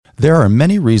There are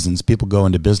many reasons people go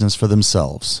into business for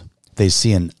themselves. They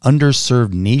see an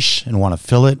underserved niche and want to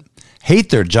fill it, hate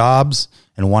their jobs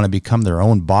and want to become their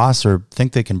own boss, or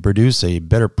think they can produce a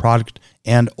better product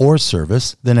and or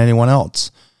service than anyone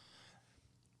else.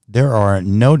 There are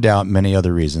no doubt many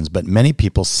other reasons, but many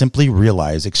people simply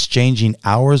realize exchanging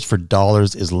hours for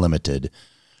dollars is limited.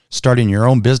 Starting your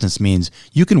own business means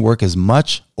you can work as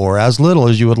much or as little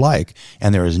as you would like,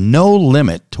 and there is no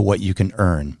limit to what you can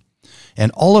earn.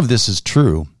 And all of this is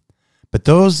true, but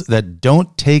those that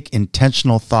don't take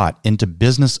intentional thought into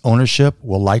business ownership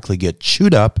will likely get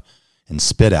chewed up and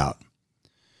spit out.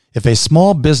 If a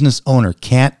small business owner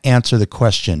can't answer the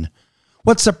question,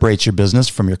 what separates your business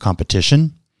from your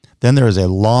competition? Then there is a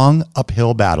long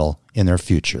uphill battle in their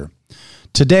future.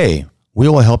 Today, we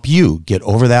will help you get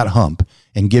over that hump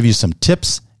and give you some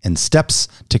tips and steps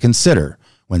to consider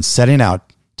when setting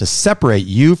out to separate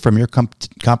you from your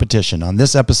competition on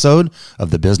this episode of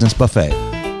The Business Buffet.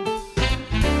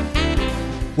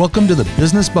 Welcome to The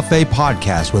Business Buffet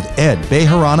podcast with Ed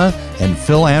Bejarana and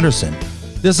Phil Anderson.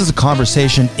 This is a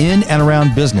conversation in and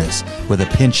around business with a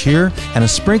pinch here and a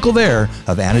sprinkle there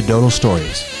of anecdotal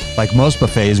stories. Like most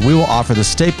buffets, we will offer the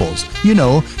staples,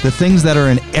 the things that are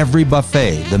in every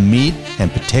buffet, the meat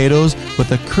and potatoes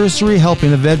with a cursory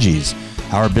helping of veggies.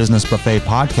 Our Business Buffet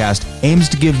podcast aims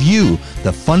to give you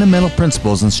the fundamental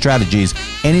principles and strategies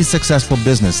any successful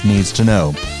business needs to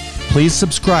know. Please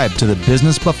subscribe to the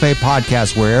Business Buffet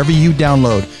podcast wherever you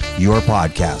download your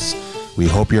podcasts. We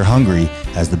hope you're hungry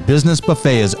as the Business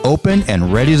Buffet is open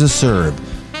and ready to serve.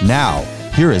 Now,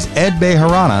 here is Ed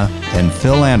Bejarana and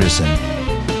Phil Anderson.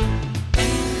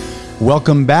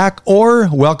 Welcome back, or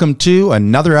welcome to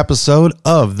another episode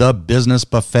of the Business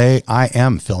Buffet. I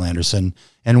am Phil Anderson,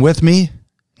 and with me,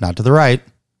 not to the right,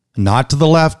 not to the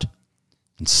left,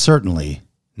 and certainly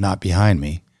not behind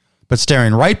me, but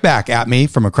staring right back at me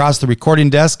from across the recording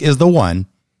desk is the one,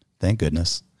 thank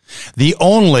goodness, the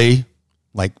only,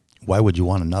 why would you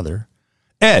want another?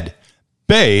 Ed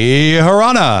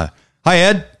Bejarana. Hi,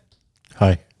 Ed.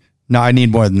 Hi. No, I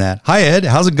need more than that. Hi, Ed.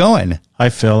 How's it going? Hi,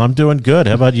 Phil. I'm doing good.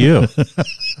 How about you?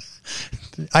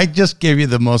 I just gave you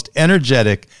the most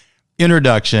energetic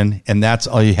introduction, and that's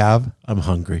all you have? I'm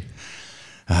hungry.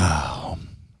 Oh.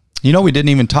 We didn't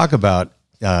even talk about,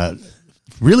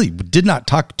 really did not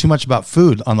talk too much about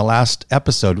food on the last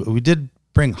episode. We did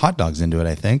bring hot dogs into it,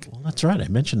 I think. Well, that's right. I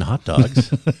mentioned hot dogs.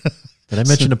 Did I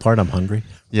mention the part I'm hungry?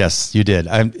 Yes, you did.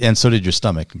 And so did your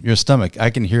stomach. Your stomach, I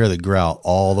can hear the growl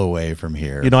all the way from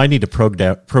here. I need to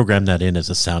program that in as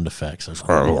a sound effect.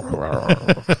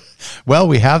 Well,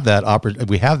 we have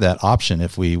that option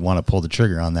if we want to pull the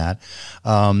trigger on that.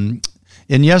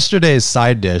 In yesterday's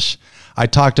side dish, I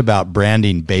talked about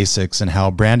branding basics and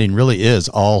how branding really is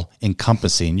all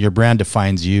encompassing. Your brand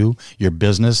defines you, your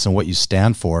business, and what you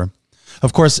stand for.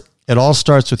 Of course, it all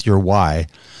starts with your why,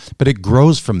 but it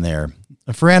grows from there.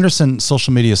 For Anderson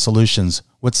Social Media Solutions,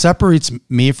 what separates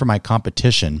me from my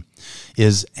competition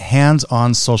is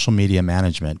hands-on social media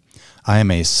management. I am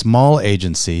a small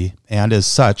agency and as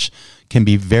such can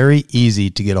be very easy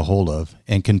to get a hold of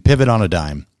and can pivot on a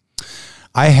dime.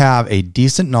 I have a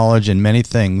decent knowledge in many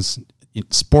things,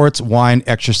 sports, wine,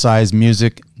 exercise,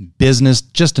 music, business,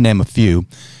 just to name a few,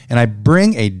 and I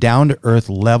bring a down-to-earth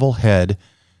level head,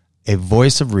 a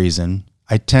voice of reason.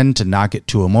 I tend to not get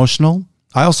too emotional.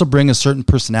 I also bring a certain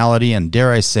personality and,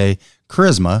 dare I say,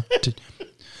 charisma.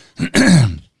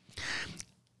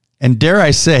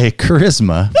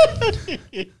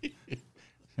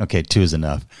 Okay, 2 is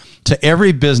enough. To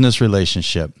every business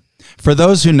relationship. For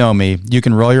those who know me, you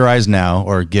can roll your eyes now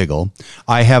or giggle.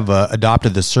 I have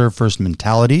adopted the serve first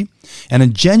mentality and a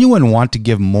genuine want to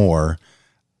give more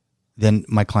than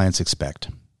my clients expect.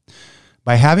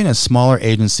 By having a smaller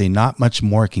agency, not much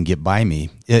more can get by me.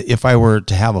 If I were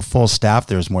to have a full staff,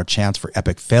 there's more chance for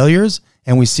epic failures,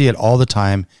 and we see it all the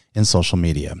time in social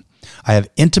media. I have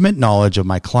intimate knowledge of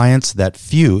my clients that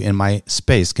few in my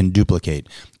space can duplicate.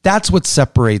 That's what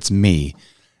separates me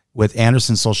with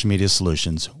Anderson Social Media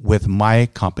Solutions with my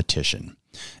competition.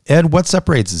 Ed, what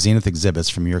separates Zenith Exhibits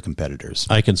from your competitors?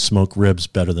 I can smoke ribs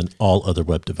better than all other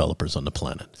web developers on the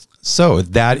planet. So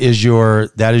that is your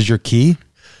key?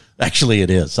 Actually, it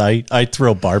is. I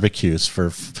throw barbecues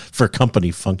for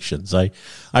company functions.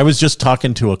 I was just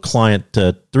talking to a client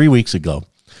 3 weeks ago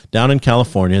down in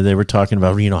California. They were talking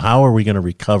about, how are we going to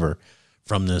recover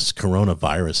from this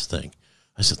coronavirus thing?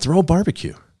 I said, throw a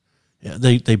barbecue. Yeah,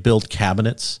 they build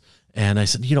cabinets. And I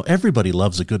said, everybody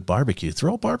loves a good barbecue.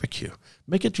 Throw a barbecue.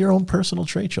 Make it your own personal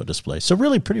trade show display. So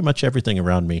really pretty much everything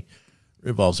around me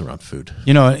revolves around food.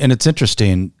 And it's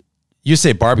interesting. You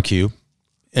say barbecue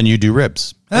and you do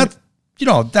ribs.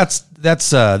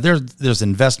 there's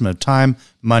investment of time,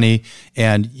 money,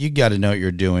 and you got to know what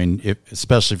you're doing.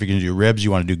 Especially if you're going to do ribs,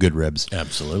 you want to do good ribs.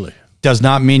 Absolutely. Does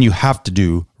not mean you have to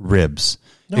do ribs.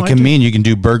 No, it can mean you can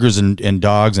do burgers and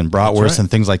dogs and bratwurst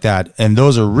and things like that. And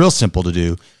those are real simple to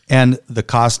do. And the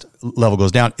cost level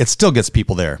goes down. It still gets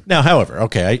people there. Now, however,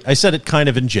 okay, I said it kind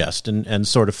of in jest and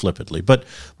sort of flippantly, but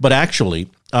actually,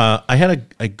 I had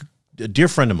a dear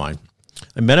friend of mine.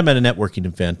 I met him at a networking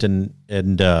event, and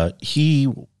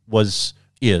he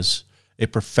is a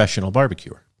professional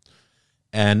barbecuer.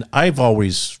 And I've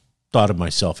always thought of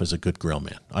myself as a good grill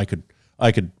man. I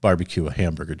could barbecue a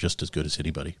hamburger just as good as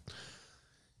anybody.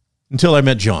 Until I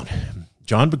met John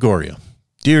Bagoria,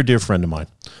 dear friend of mine,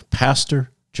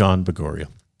 Pastor John Bagoria.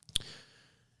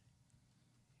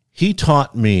 He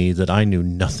taught me that I knew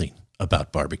nothing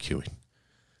about barbecuing.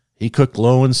 He cooked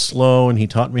low and slow, and he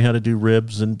taught me how to do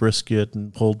ribs and brisket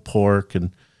and pulled pork.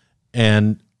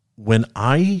 And when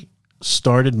I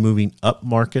started moving up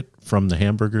market from the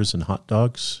hamburgers and hot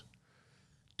dogs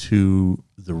to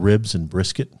the ribs and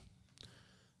brisket,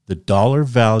 the dollar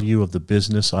value of the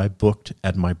business I booked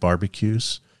at my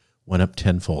barbecues went up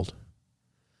tenfold.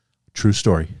 True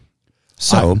story.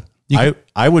 So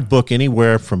I would book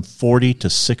anywhere from $40,000 to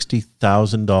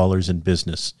 $60,000 in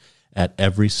business at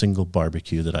every single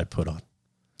barbecue that I put on.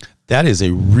 That is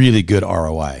a really good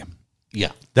ROI.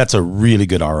 Yeah. That's a really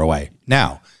good ROI.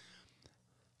 Now,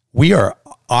 we are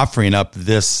offering up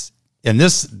this, and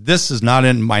this is not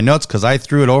in my notes because I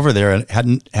threw it over there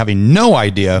and having no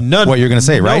idea what you're going to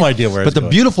say, right? No idea where it's going. But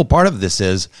the beautiful part of this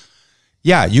is,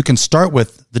 yeah, you can start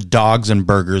with the dogs and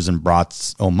burgers and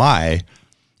brats, oh my,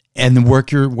 and then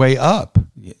work your way up.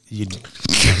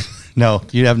 No,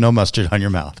 you have no mustard on your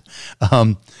mouth.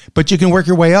 But you can work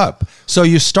your way up. So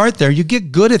you start there, you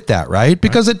get good at that, right?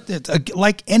 Because it's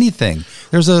like anything,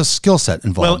 there's a skill set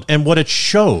involved. Well, and what it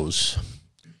shows,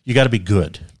 you got to be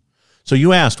good. So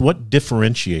you asked, what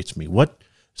differentiates me? What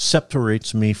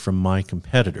separates me from my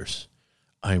competitors?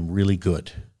 I'm really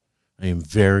good. I am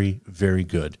very, very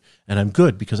good. And I'm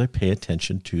good because I pay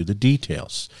attention to the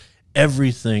details.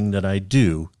 Everything that I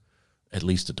do, at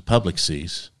least that the public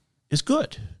sees, is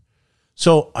good.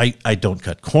 So I don't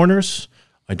cut corners.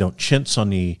 I don't chintz on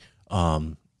the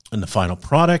final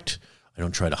product. I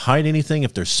don't try to hide anything.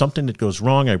 If there's something that goes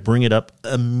wrong, I bring it up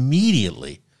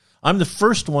immediately. I'm the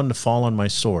first one to fall on my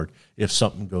sword if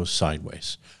something goes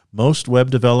sideways. Most web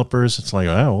developers, it's like,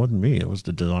 oh, it wasn't me. It was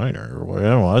the designer. Or,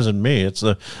 well, it wasn't me. It's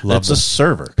the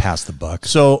server. Pass the buck.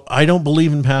 So I don't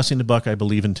believe in passing the buck. I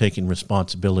believe in taking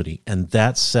responsibility. And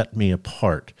that set me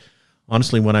apart.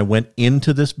 Honestly, when I went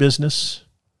into this business,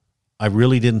 I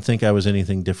really didn't think I was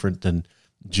anything different than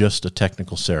just a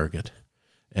technical surrogate.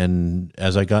 And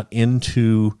as I got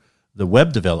into the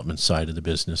web development side of the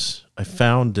business, I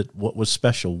found that what was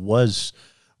special was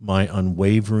my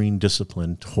unwavering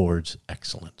discipline towards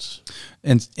excellence.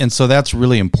 And so that's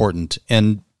really important.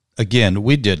 And again,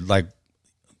 we did like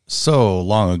so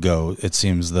long ago, it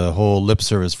seems, the whole lip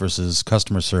service versus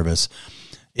customer service.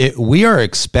 We are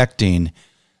expecting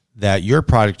that your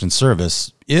product and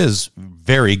service is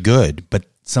very good, but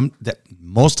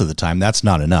most of the time that's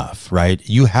not enough, right?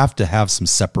 You have to have some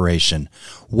separation.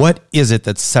 What is it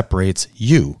that separates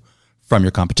you from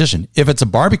your competition? If it's a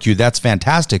barbecue, that's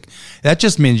fantastic. That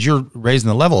just means you're raising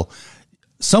the level.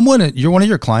 One of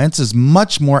your clients is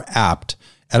much more apt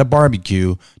at a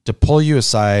barbecue to pull you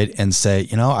aside and say,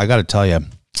 I got to tell you,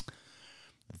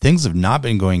 things have not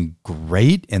been going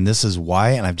great, and this is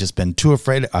why, and I've just been too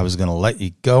afraid I was going to let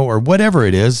you go, or whatever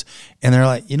it is. And they're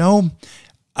like,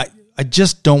 I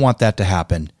just don't want that to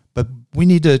happen, but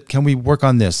can we work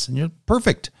on this? And you're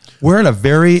perfect. We're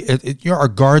at our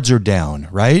guards are down,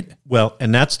 right? Well,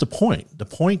 and that's the point. The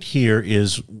point here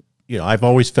is, I've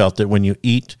always felt that when you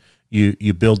eat,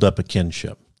 you build up a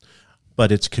kinship,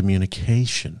 but it's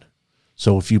communication.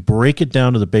 So if you break it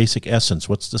down to the basic essence,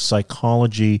 what's the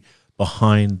psychology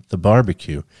behind the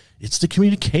barbecue? It's the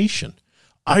communication.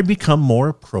 I become more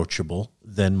approachable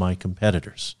than my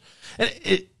competitors.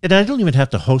 And I don't even have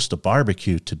to host a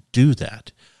barbecue to do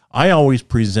that. I always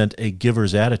present a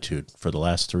giver's attitude for the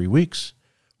last 3 weeks.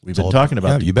 We've been talking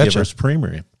about the giver's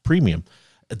premium.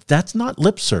 That's not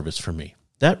lip service for me.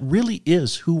 That really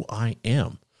is who I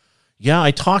am. Yeah,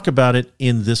 I talk about it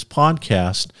in this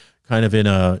podcast kind of in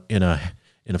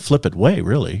a flippant way,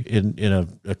 really, in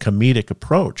a comedic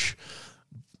approach.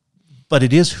 But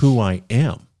it is who I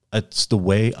am. It's the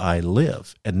way I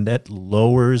live. And that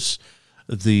lowers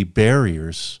the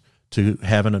barriers to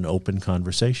having an open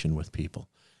conversation with people.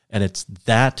 And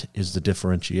that is the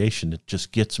differentiation that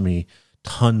just gets me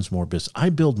tons more business. I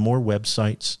build more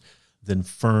websites than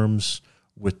firms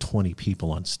with 20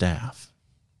 people on staff.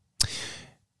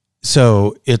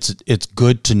 So it's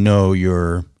good to know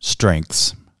your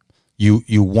strengths.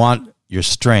 You want your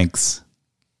strengths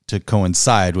to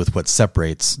coincide with what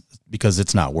separates, because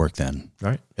it's not work then.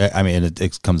 Right. I mean,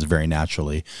 it comes very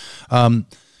naturally. I'm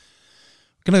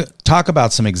going to talk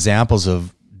about some examples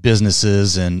of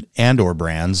businesses and or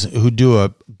brands who do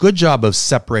a good job of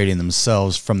separating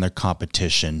themselves from their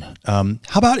competition. How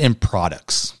about in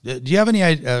products? Do you have any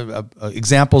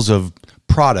examples of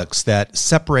products that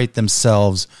separate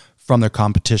themselves from their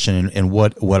competition, and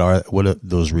what are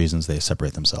those reasons they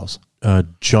separate themselves?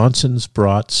 Johnson's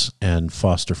Brats and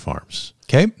Foster Farms.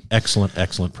 Okay.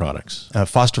 Excellent products.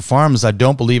 Foster Farms, I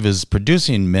don't believe, is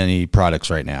producing many products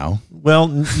right now.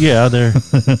 Well, yeah,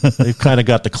 they've kind of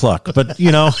got the cluck, but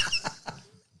They've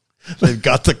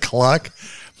got the cluck.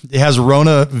 Has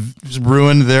Rona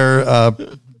ruined their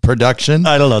production?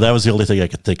 I don't know. That was the only thing I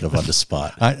could think of on the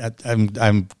spot.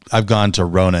 I've gone to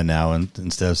Rona now, and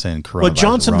instead of saying Corona. Well,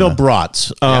 Johnsonville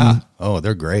Brats.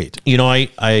 They're great.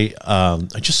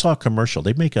 I just saw a commercial.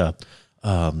 They make a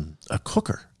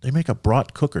cooker. They make a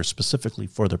brat cooker specifically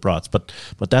for the brats, but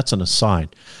that's an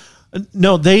aside.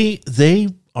 No, they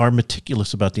are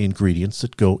meticulous about the ingredients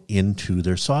that go into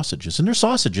their sausages, and their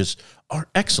sausages are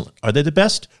excellent. Are they the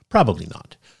best? Probably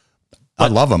not. I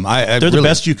love them. They're the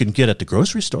best you can get at the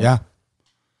grocery store. Yeah.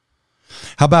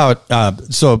 How about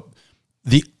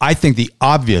I think the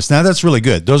obvious. Now that's really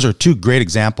good. Those are two great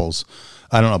examples.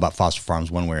 I don't know about Foster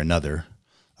Farms one way or another,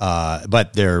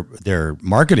 but their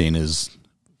marketing is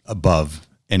above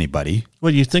anybody.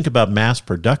 Well, you think about mass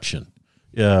production.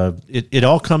 It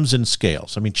all comes in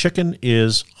scales. I mean, chicken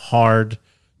is hard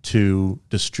to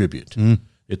distribute.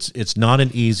 It's not an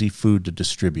easy food to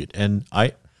distribute, and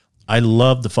I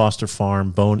love the Foster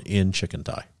Farm bone-in chicken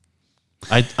thigh.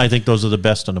 I think those are the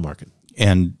best on the market.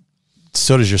 And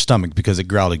so does your stomach, because it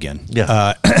growled again.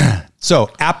 Yeah. So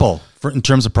Apple, in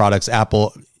terms of products,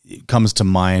 Apple comes to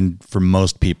mind for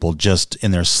most people just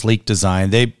in their sleek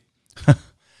design. They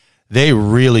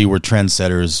really were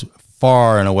trendsetters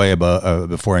far and away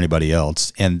before anybody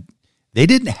else. And they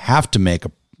didn't have to make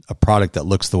a product that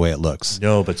looks the way it looks.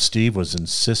 No, but Steve was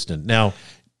insistent. Now,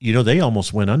 they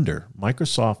almost went under.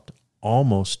 Microsoft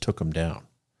almost took them down.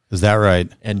 Is that right?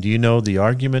 And do you know the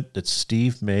argument that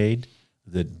Steve made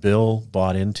that Bill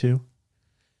bought into?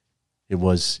 It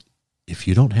was, if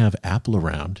you don't have Apple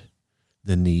around,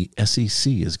 then the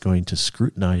SEC is going to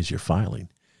scrutinize your filing.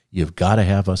 You've got to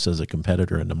have us as a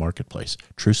competitor in the marketplace.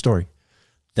 True story.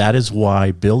 That is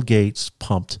why Bill Gates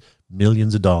pumped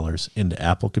millions of dollars into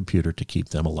Apple Computer to keep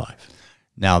them alive.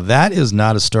 Now, that is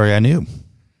not a story I knew.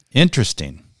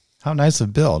 Interesting. How nice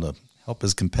of Bill to help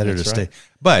his competitors stay.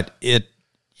 But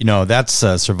that's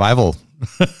survival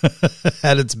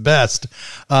at its best.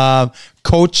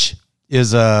 Coach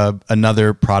is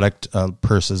another product,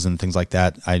 purses and things like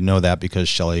that. I know that because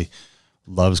Shelley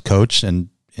loves Coach, and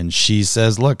she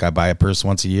says, look, I buy a purse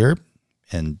once a year,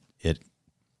 and it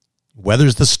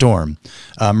weathers the storm.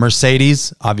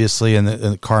 Mercedes, obviously, in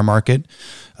the car market.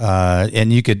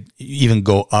 And you could even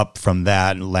go up from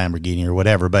that, Lamborghini or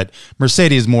whatever. But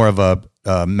Mercedes is more of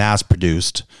a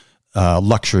mass-produced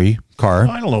luxury car.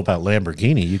 I don't know about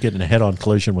Lamborghini. You get in a head-on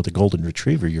collision with a golden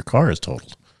retriever, your car is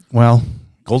totaled. Well,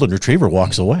 golden retriever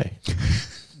walks away.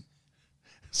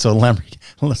 So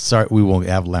sorry, we won't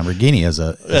have Lamborghini as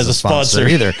a sponsor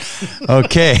either.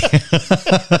 Okay.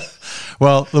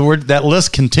 Well, that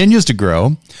list continues to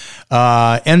grow.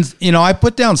 And I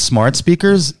put down smart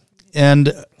speakers,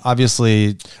 and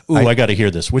obviously, I got to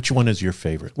hear this. Which one is your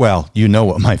favorite? Well, you know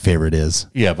what my favorite is.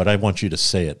 Yeah, but I want you to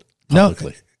say it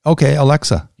publicly. No. Okay,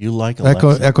 Alexa. You like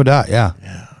Alexa? Echo Dot, yeah.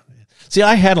 Yeah. See,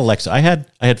 I had Alexa. I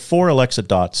had 4 Alexa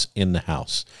Dots in the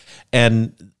house,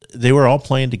 and they were all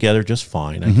playing together just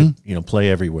fine. I could,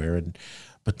 play everywhere,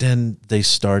 but then they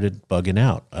started bugging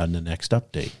out on the next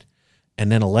update.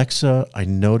 And then Alexa, I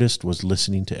noticed, was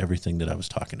listening to everything that I was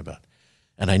talking about.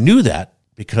 And I knew that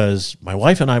because my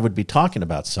wife and I would be talking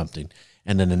about something,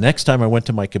 and then the next time I went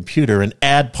to my computer, an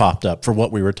ad popped up for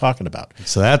what we were talking about.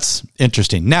 So that's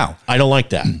interesting. Now, I don't like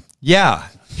that. Yeah.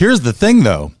 Here's the thing,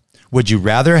 though. Would you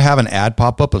rather have an ad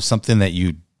pop up of something that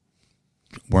you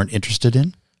weren't interested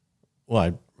in?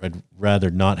 Well, I'd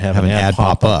rather not have an ad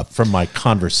pop up from my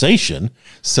conversation.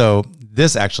 So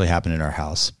this actually happened in our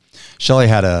house. Shelley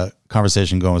had a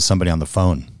conversation going with somebody on the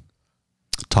phone,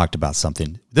 talked about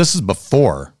something. This is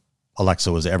before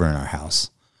Alexa was ever in our house,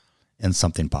 and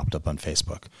something popped up on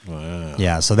Facebook. Wow.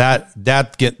 Yeah, so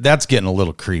that's getting a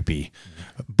little creepy.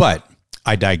 But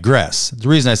I digress. The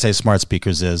reason I say smart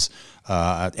speakers is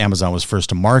Amazon was first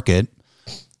to market,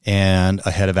 and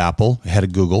ahead of Apple, ahead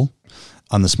of Google.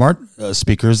 on the smart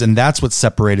speakers, and that's what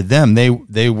separated them.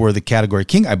 They were the category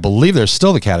king. I believe they're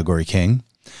still the category king,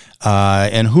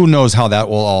 and who knows how that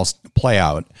will all play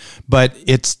out. But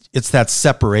it's that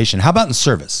separation. How about in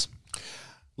service?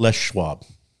 Les Schwab.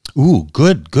 Ooh,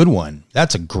 good one.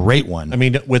 That's a great one. I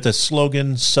mean, with a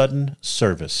slogan, sudden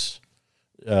service.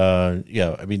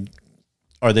 Yeah, I mean,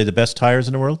 are they the best tires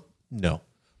in the world? No.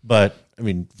 But, I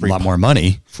mean, a lot more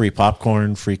money. Free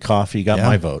popcorn, free coffee, got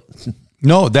my vote.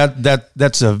 No,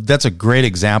 that's a great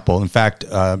example. In fact,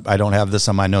 I don't have this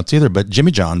on my notes either, but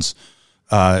Jimmy John's,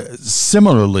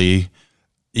 similarly,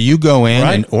 you go in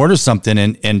and order something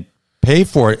and pay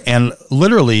for it and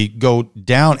literally go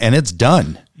down and it's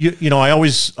done. You know, I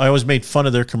always made fun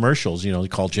of their commercials. You know, they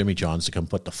call Jimmy John's to come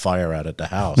put the fire out at the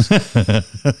house.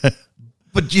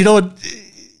 But, you know,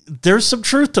 there's some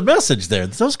truth to message there.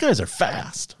 Those guys are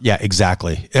fast. Yeah,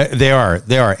 exactly. They are.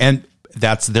 And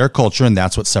that's their culture, and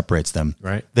that's what separates them.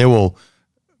 Right. They will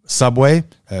Subway.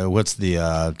 What's the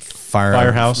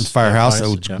Firehouse?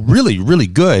 Firehouse. Really, really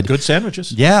good. Good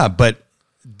sandwiches. Yeah, but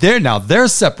their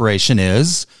separation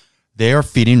is they are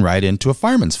feeding right into a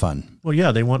fireman's fund. Well,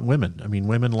 yeah, they want women. I mean,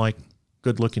 women like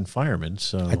good-looking firemen.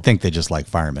 So I think they just like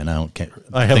firemen. I have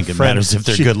think it matters if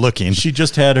they're good looking. She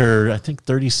just had her, I think,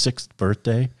 36th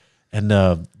birthday, and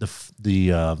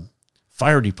the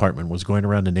fire department was going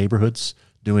around the neighborhoods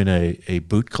doing a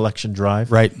boot collection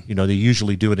drive. Right. You know, they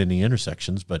usually do it in the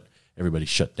intersections, but everybody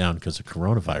shut down because of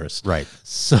coronavirus. Right.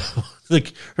 So,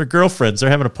 like, her girlfriends, they're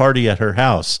having a party at her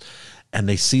house, and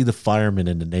they see the firemen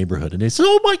in the neighborhood, and they say,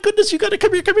 "Oh my goodness, you got to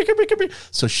come here.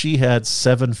 So she had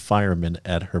 7 firemen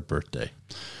at her birthday.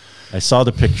 I saw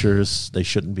the pictures. They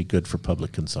shouldn't be good for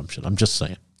public consumption. I'm just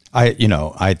saying. I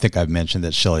think I've mentioned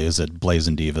that Shelley is at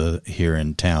Blazing Diva here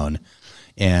in town,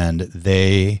 and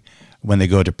when they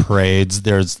go to parades,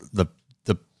 there's the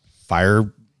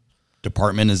fire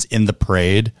department is in the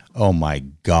parade. Oh my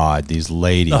God, these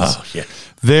ladies. Oh, yeah.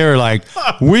 They're like,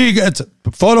 we got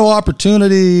photo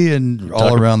opportunity and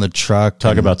all around the truck.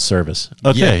 Talk about service.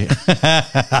 Okay. Yeah.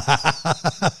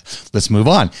 Let's move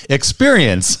on.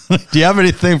 Experience. Do you have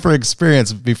anything for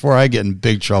experience before I get in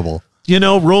big trouble? You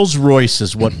know, Rolls-Royce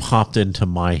is what popped into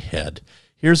my head.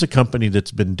 Here's a company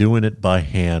that's been doing it by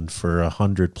hand for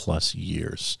 100+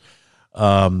 years.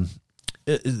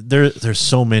 There's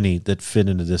so many that fit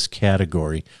into this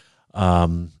category.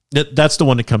 That's the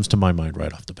one that comes to my mind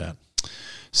right off the bat.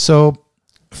 So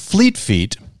Fleet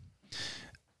Feet,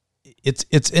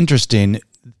 it's interesting.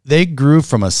 They grew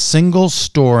from a single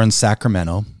store in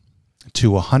Sacramento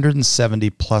to 170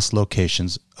 plus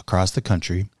locations across the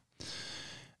country,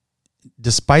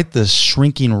 despite the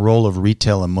shrinking role of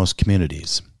retail in most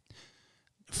communities.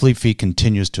 Fleet Feet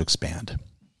continues to expand,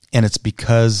 and it's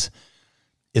because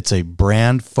it's a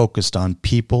brand focused on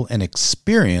people and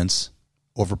experience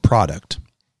over product.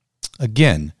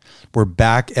 Again, we're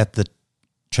back at the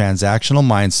transactional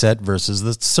mindset versus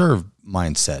the serve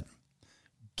mindset.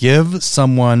 Give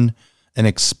someone an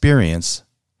experience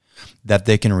that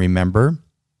they can remember.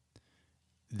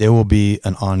 They will be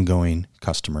an ongoing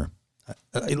customer.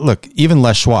 Look, even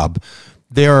Les Schwab,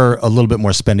 they are a little bit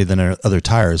more spendy than other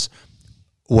tires.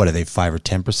 What are they, 5 or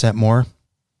 10% more?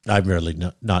 I've really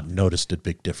not noticed a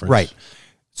big difference. Right.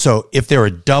 So if they were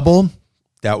double,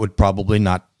 that would probably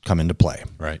not come into play.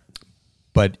 Right.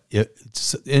 But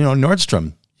it's,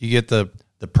 Nordstrom, you get the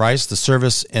price, the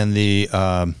service, and the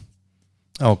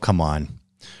come on,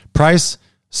 price,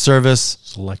 service,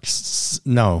 select.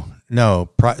 No.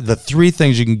 The 3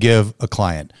 things you can give a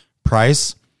client: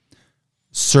 price,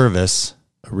 service,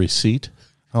 a receipt.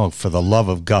 Oh, for the love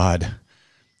of God.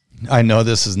 I know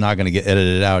this is not going to get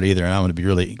edited out either, and I'm going to be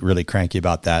really, really cranky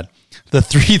about that. The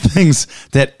 3 things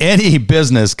that any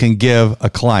business can give a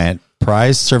client: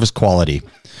 price, service, quality.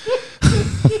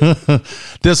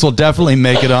 This will definitely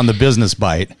make it on the Business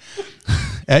Bite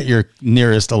at your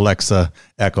nearest Alexa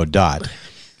Echo Dot.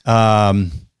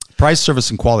 Price,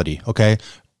 service, and quality, okay?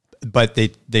 But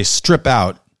they strip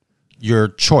out your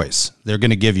choice. They're going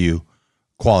to give you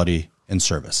quality and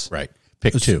service. Right.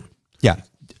 Pick 2. Yeah.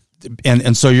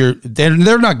 And so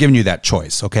they're not giving you that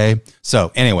choice, okay?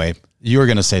 So anyway, you were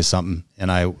going to say something,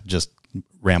 and I just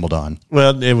rambled on.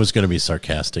 Well, it was going to be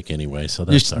sarcastic anyway, so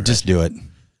that's all right. Just do it.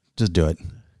 Just do it.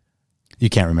 You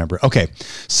can't remember. Okay,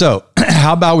 so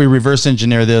how about we reverse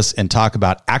engineer this and talk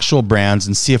about actual brands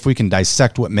and see if we can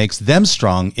dissect what makes them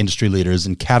strong industry leaders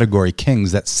and category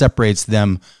kings that separates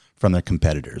them from their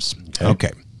competitors. Okay.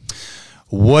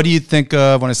 What do you think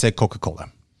of when I say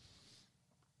Coca-Cola?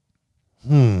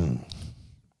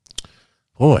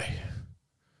 Boy,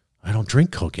 I don't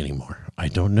drink Coke anymore. I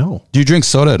don't know. Do you drink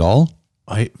soda at all?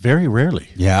 I very rarely.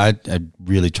 Yeah, I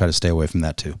really try to stay away from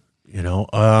that too.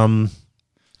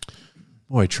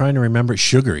 Boy, trying to remember.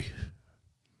 Sugary.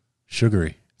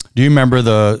 Do you remember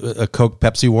the Coke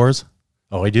Pepsi wars?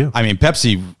 Oh, I do. I mean,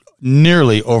 Pepsi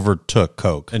nearly overtook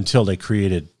Coke. Until they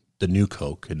created the new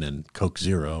Coke and then Coke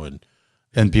Zero.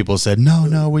 And people said,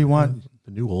 no, we want...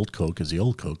 The new old Coke is the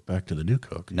old Coke, back to the new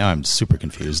Coke. Now I'm super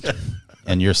confused.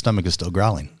 And your stomach is still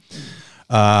growling.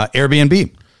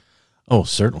 Airbnb. Oh,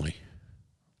 certainly.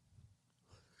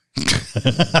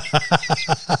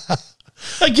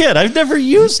 Again, I've never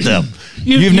used them.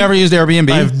 You've never used Airbnb?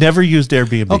 I've never used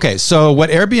Airbnb. Okay, so what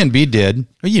Airbnb did,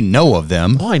 you know of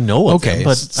them. Oh, I know of them,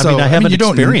 but I haven't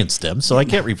experienced them, so I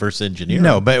can't reverse engineer.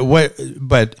 No, but what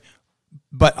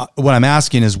I'm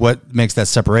asking is what makes that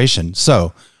separation.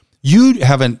 So you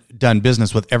haven't done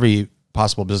business with every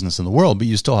possible business in the world, but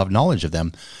you still have knowledge of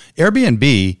them.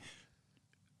 Airbnb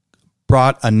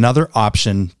brought another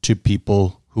option to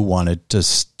people who wanted to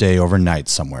stay overnight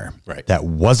somewhere. Right. That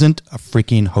wasn't a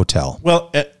freaking hotel.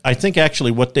 Well, I think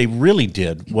actually what they really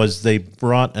did was they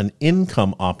brought an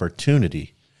income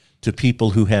opportunity to people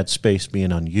who had space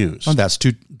being unused. Oh, that's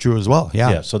true as well. Yeah.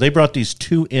 Yeah. So they brought these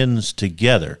two ends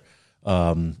together,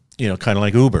 kind of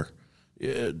like Uber.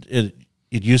 It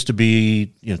used to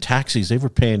be, taxis, they were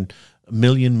paying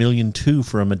 $1 million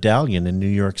for a medallion in New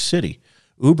York City.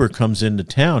 Uber comes into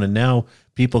town and now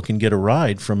people can get a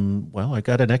ride from, I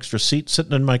got an extra seat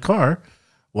sitting in my car.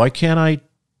 Why can't I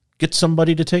get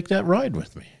somebody to take that ride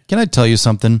with me? Can I tell you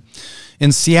something?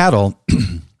 In Seattle,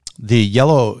 the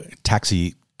yellow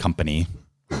taxi company,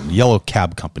 yellow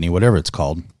cab company, whatever it's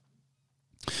called,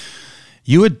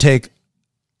 you'd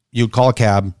call a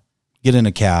cab, get in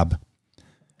a cab.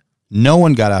 No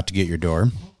one got out to get your door.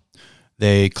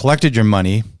 They collected your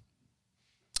money.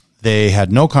 They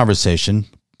had no conversation.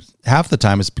 Half the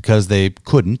time it's because they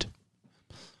couldn't.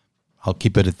 I'll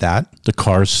keep it at that. The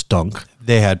cars stunk.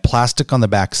 They had plastic on the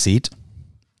back seat.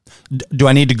 Do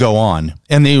I need to go on?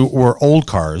 And they were old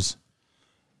cars.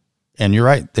 And you're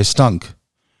right, they stunk.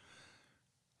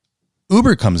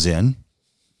 Uber comes in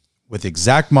with the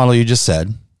exact model you just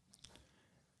said.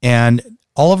 And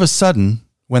all of a sudden,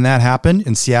 when that happened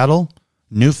in Seattle,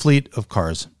 new fleet of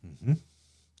cars.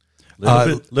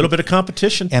 Little bit of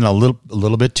competition. And a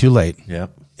little bit too late. Yeah.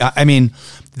 I mean,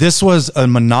 this was a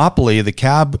monopoly the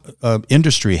cab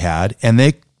industry had, and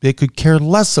they could care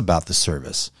less about the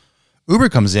service. Uber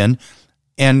comes in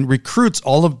and recruits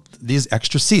all of these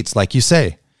extra seats, like you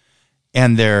say,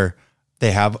 and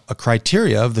they have a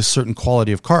criteria of the certain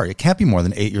quality of car. It can't be more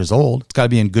than 8 years old. It's got to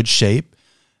be in good shape.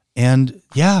 And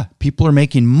yeah, people are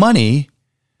making money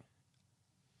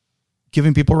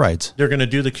giving people rides. They're going to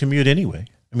do the commute anyway.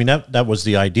 I mean, that was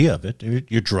the idea of it.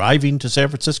 You're driving to San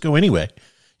Francisco anyway.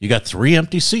 You got 3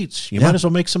 empty seats. You might as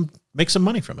well make some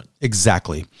money from it.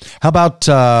 Exactly. How about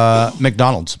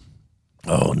McDonald's?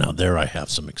 Oh, now there I have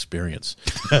some experience.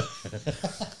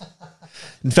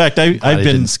 In fact, I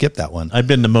didn't skip that one. I've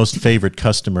been the most favorite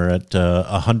customer at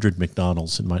 100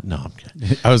 McDonald's in my. No, I'm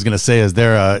kidding. I was going to say, is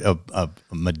there a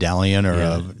medallion or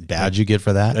a badge you get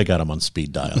for that? I got them on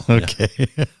speed dial. Okay.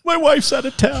 Yeah. My wife's out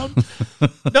of town.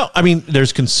 No, I mean,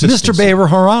 there's consistency. Mr. Baver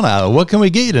Harana, what can we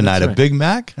get you tonight? That's right. A Big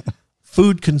Mac?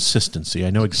 Food consistency. I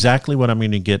know exactly what I'm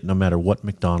going to get no matter what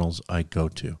McDonald's I go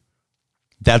to.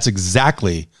 That's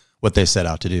exactly what they set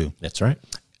out to do. That's right.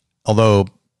 Although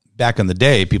back in the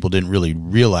day, people didn't really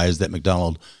realize that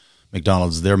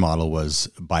McDonald's, their model was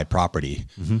buy property.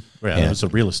 Mm-hmm. Yeah, it was a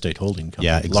real estate holding company.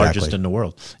 Yeah, exactly. Largest in the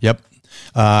world. Yep.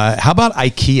 How about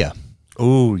IKEA?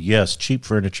 Oh, yes. Cheap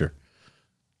furniture.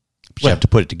 But you have to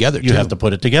put it together, You have to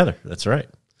put it together. That's right.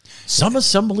 Some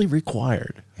assembly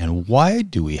required. And why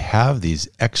do we have these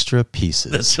extra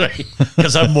pieces? That's right.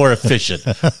 Because I'm more efficient.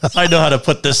 I know how to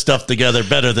put this stuff together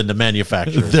better than the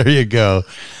manufacturer. There you go.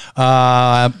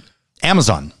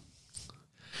 Amazon.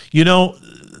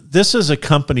 This is a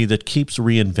company that keeps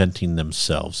reinventing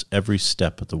themselves every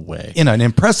step of the way. In an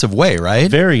impressive way, right?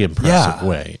 Very impressive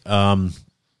way.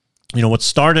 What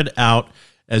started out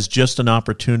as just an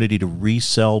opportunity to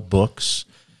resell books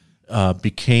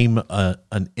became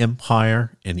an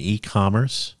empire in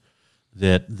e-commerce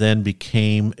that then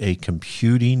became a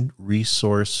computing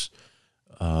resource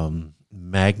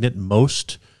magnet.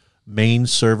 Most main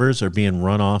servers are being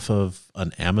run off of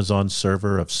an Amazon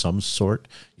server of some sort.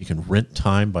 You can rent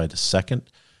time by the second.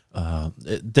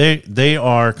 They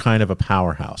are kind of a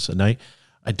powerhouse, and I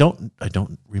don't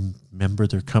remember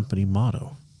their company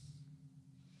motto.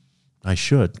 I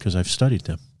should, because I've studied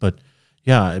them. But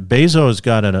yeah, Bezos has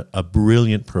got a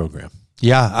brilliant program.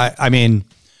 Yeah, I mean,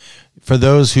 for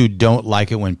those who don't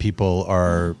like it when people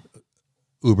are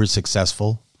uber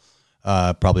successful,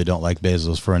 probably don't like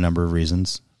Bezos for a number of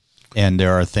reasons. And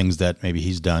there are things that maybe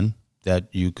he's done that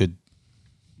you could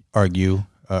argue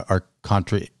are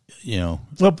contra, Well,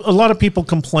 a lot of people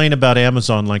complain about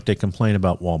Amazon like they complain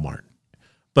about Walmart.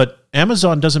 But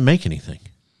Amazon doesn't make anything.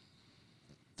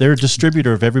 They're a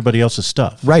distributor of everybody else's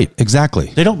stuff. Right, exactly.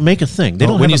 They don't make a thing. They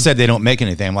don't. When you said they don't make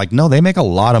anything, I'm like, no, they make a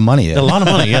lot of money. A lot of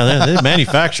money, yeah. They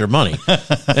manufacture money.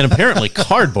 And apparently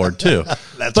cardboard, too.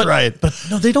 That's right. But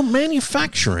no, they don't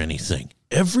manufacture anything.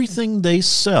 Everything they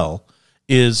sell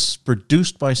is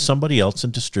produced by somebody else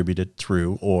and distributed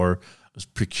through or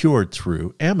procured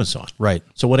through Amazon. Right.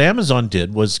 So what Amazon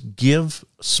did was give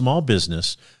small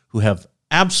business who have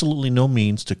absolutely no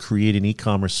means to create an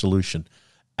e-commerce solution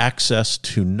access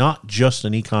to not just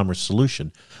an e-commerce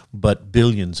solution, but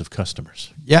billions of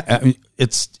customers. Yeah, I mean,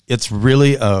 it's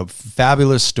really a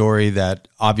fabulous story that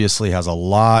obviously has a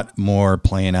lot more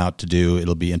playing out to do.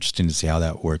 It'll be interesting to see how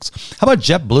that works. How about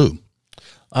JetBlue?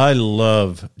 I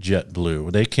love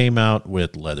JetBlue. They came out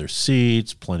with leather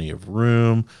seats, plenty of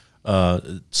room,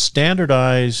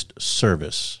 standardized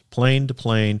service, plane to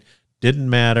plane, didn't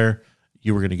matter.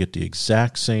 You were going to get the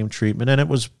exact same treatment, and it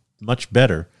was much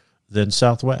better than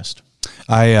Southwest.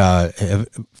 I have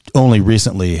only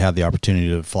recently had the opportunity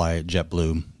to fly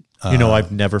JetBlue.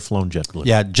 I've never flown JetBlue.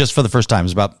 Yeah, just for the first time. It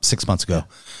was about 6 months ago.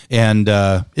 And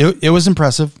it was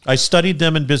impressive. I studied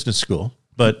them in business school,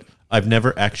 but I've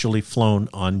never actually flown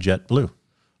on JetBlue.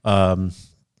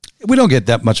 We don't get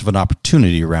that much of an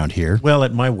opportunity around here. Well,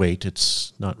 at my weight,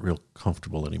 it's not real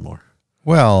comfortable anymore.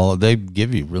 Well, they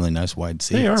give you really nice wide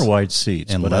seats. They are wide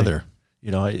seats. And leather.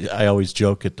 I always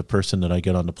joke at the person that I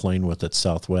get on the plane with at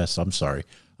Southwest, I'm sorry,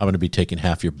 I'm going to be taking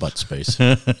half your butt space.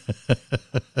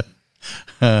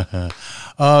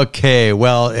 Okay,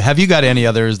 well, have you got any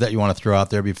others that you want to throw out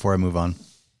there before I move on?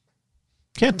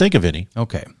 Can't think of any.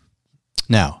 Okay.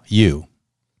 Now, you.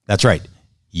 That's right.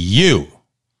 You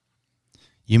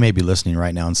may be listening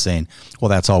right now and saying, well,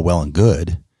 that's all well and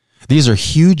good. These are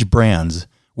huge brands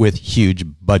with huge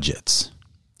budgets.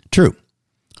 True.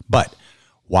 But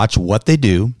watch what they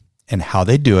do and how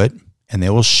they do it, and they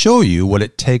will show you what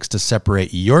it takes to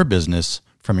separate your business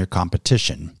from your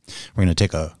competition. We're going to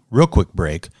take a real quick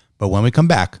break, but when we come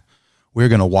back, we're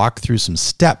going to walk through some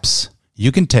steps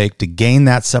you can take to gain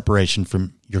that separation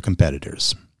from your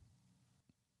competitors.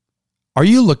 Are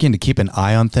you looking to keep an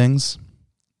eye on things?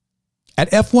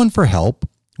 At F1 for Help,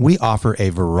 we offer a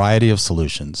variety of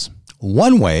solutions.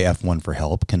 One way F1 for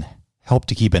Help can help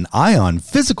to keep an eye on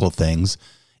physical things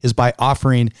is by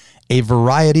offering a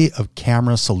variety of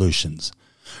camera solutions,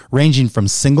 ranging from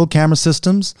single camera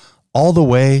systems all the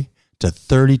way to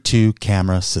 32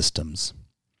 camera systems.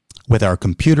 With our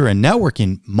computer and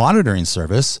networking monitoring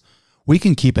service, we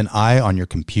can keep an eye on your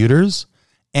computers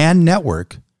and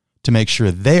network to make sure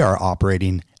they are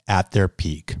operating at their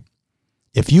peak.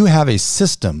 If you have a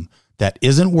system that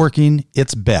isn't working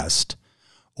its best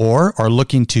or are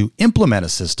looking to implement a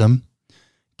system,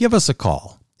 give us a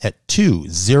call at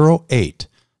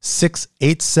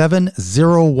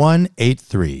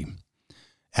 208-687-0183.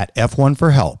 At F1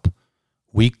 for Help,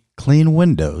 we clean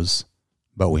windows,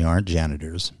 but we aren't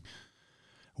janitors.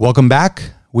 Welcome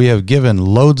back. We have given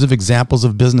loads of examples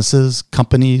of businesses,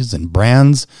 companies, and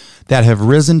brands that have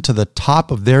risen to the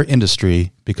top of their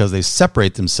industry because they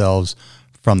separate themselves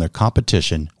from their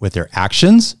competition with their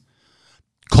actions,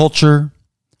 culture,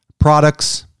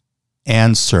 products,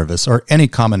 and service, or any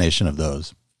combination of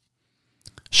those.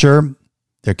 Sure,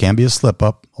 there can be a slip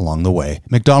up along the way.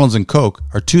 McDonald's and Coke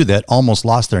are two that almost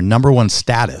lost their number one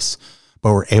status,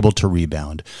 but were able to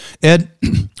rebound. Ed,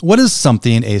 what is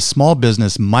something a small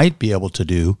business might be able to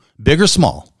do, big or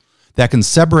small, that can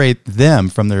separate them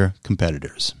from their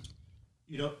competitors?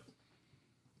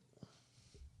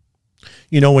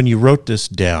 When you wrote this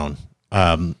down,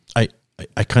 I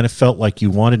kind of felt like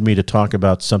you wanted me to talk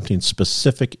about something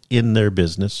specific in their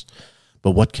business,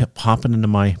 but what kept popping into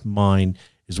my mind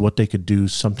is what they could do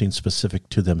something specific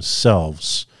to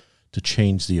themselves to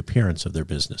change the appearance of their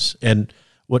business. And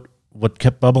what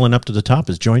kept bubbling up to the top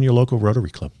is join your local Rotary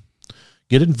Club.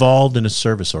 Get involved in a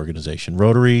service organization.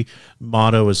 Rotary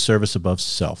motto is service above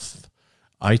self.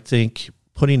 I think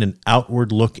putting an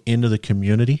outward look into the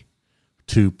community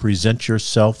to present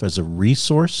yourself as a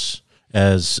resource,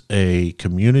 as a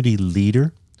community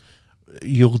leader,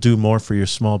 you'll do more for your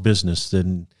small business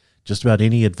than just about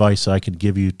any advice I could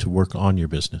give you to work on your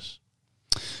business.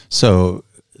 So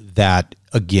that,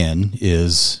 again,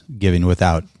 is giving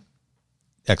without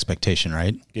expectation,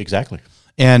 right? Exactly.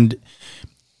 And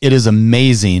it is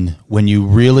amazing when you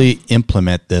really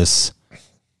implement this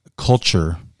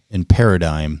culture and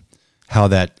paradigm, how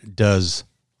that does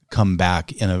come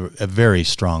back in a very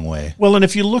strong way. Well, and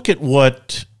if you look at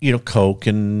what, Coke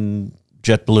and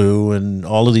JetBlue and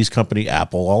all of these companies,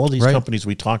 Apple, all of these Right. companies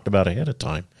we talked about ahead of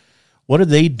time. What are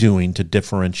they doing to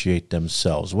differentiate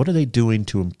themselves? What are they doing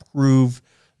to improve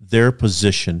their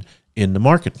position in the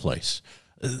marketplace?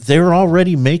 They're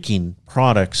already making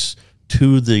products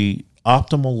to the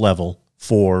optimal level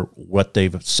for what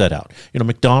they've set out.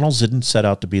 McDonald's didn't set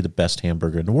out to be the best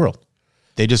hamburger in the world.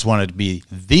 They just want it to be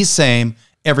the same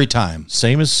every time.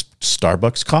 Same as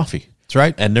Starbucks coffee. That's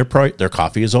right. And their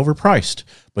coffee is overpriced.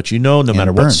 But no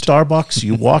matter what burnt. Starbucks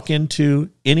you walk into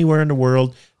anywhere in the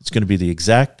world, it's going to be the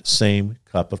exact same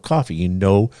cup of coffee. You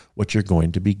know what you're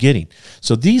going to be getting.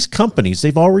 So these companies,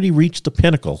 they've already reached the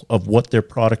pinnacle of what their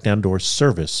product and or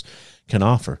service can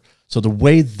offer. So the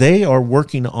way they are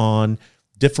working on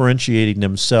differentiating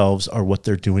themselves are what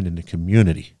they're doing in the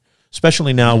community.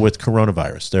 Especially now with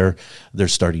coronavirus, they're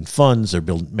starting funds, they're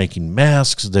making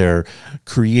masks, they're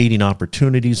creating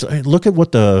opportunities. Look at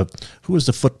who was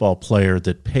the football player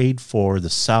that paid for the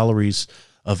salaries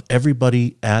of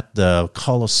everybody at the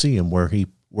Coliseum where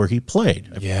he played.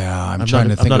 Yeah, I'm trying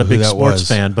to think. I'm not of a big who that sports was.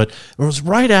 fan, but it was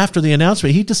right after the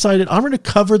announcement. He decided, I'm going to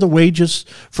cover the wages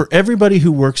for everybody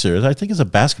who works there. I think it's a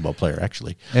basketball player,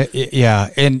 actually.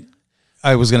 Yeah, and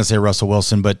I was going to say Russell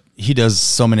Wilson, but he does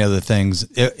so many other things.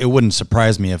 It wouldn't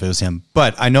surprise me if it was him.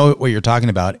 But I know what you're talking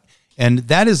about, and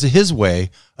that is his way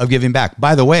of giving back.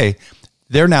 By the way,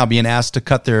 they're now being asked to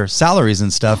cut their salaries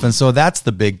and stuff, and so that's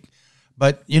the big.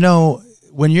 But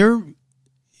when you're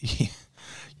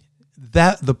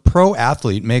the pro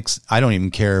athlete makes, I don't even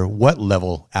care what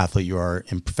level athlete you are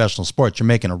in professional sports, you're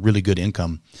making a really good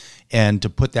income, and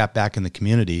to put that back in the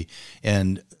community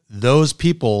and those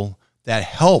people that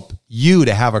help you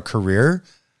to have a career,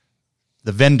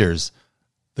 the vendors,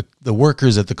 the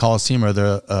workers at the Coliseum or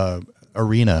the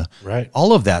arena, right?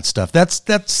 All of that stuff. That's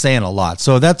saying a lot.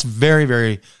 So that's very,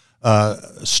 very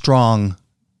strong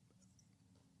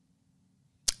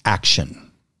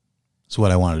action. Is what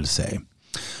I wanted to say.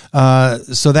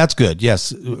 So that's good.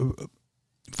 Yes,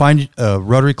 find a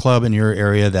Rotary Club in your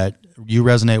area that you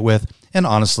resonate with, and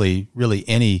honestly, really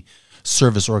any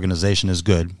service organization is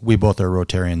good. We both are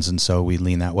Rotarians, and so we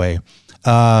lean that way.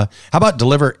 How about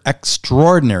deliver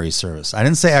extraordinary service? I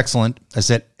didn't say excellent. I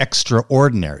said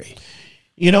extraordinary.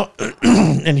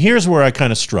 And here's where I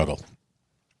kind of struggle.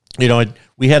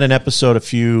 We had an episode a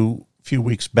few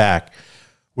weeks back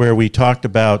where we talked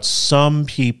about some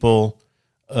people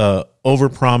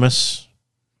overpromise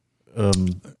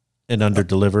and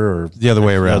underdeliver, or The other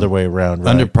way around. The other way around, right?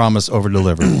 Under promise, over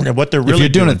deliver. And what they're really if you're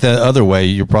doing it the other way,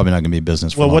 you're probably not going to be in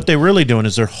business. For long. What they're really doing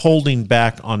is they're holding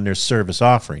back on their service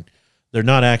offering. They're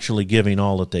not actually giving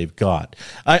all that they've got.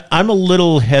 I'm a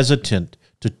little hesitant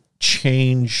to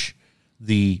change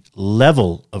the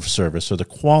level of service or the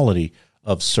quality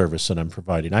of service that I'm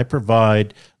providing. I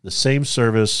provide the same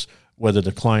service whether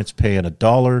the client's paying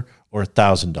 $1 or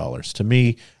 $1,000. To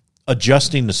me,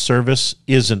 adjusting the service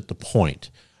isn't the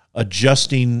point.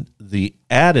 Adjusting the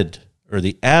added or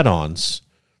the add-ons,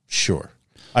 sure.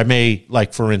 I may,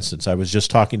 like for instance, I was just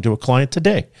talking to a client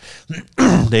today.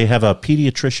 They have a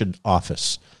pediatrician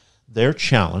office. Their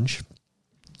challenge,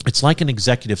 it's like an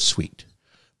executive suite,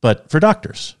 but for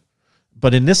doctors.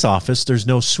 But in this office, there's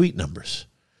no suite numbers.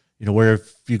 Where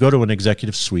if you go to an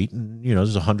executive suite and,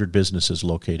 there's 100 businesses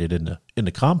located in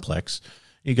the complex,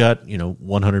 you got,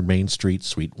 100 Main Street,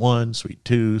 Suite 1, Suite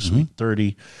 2, Suite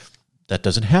 30. That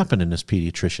doesn't happen in this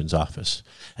pediatrician's office.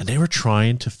 And they were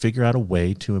trying to figure out a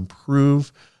way to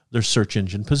improve their search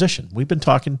engine position. We've been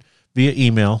talking via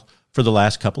email for the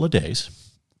last couple of days.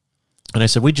 And I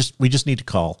said, we just need to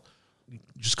call.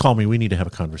 Just call me. We need to have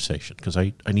a conversation because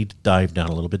I need to dive down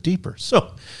a little bit deeper.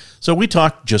 So we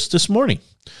talked just this morning.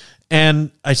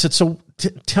 And I said, so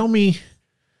tell me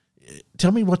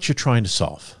what you're trying to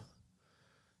solve.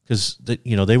 Because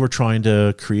they were trying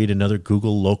to create another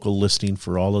Google local listing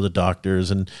for all of the doctors,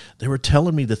 and they were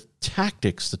telling me the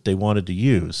tactics that they wanted to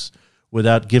use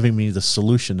without giving me the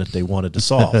solution that they wanted to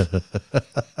solve.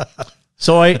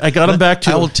 So I got them back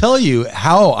to. I will tell you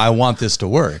how I want this to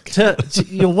work.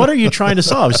 What are you trying to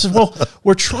solve? He said, well,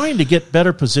 we're trying to get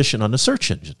better position on the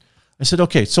search engine. I said,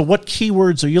 okay, so what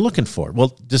keywords are you looking for?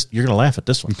 Well, you're going to laugh at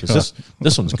this one because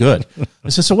this one's good. I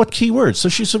said, so what keywords? So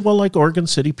she said, well, like Oregon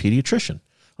City pediatrician.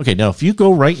 Okay, now if you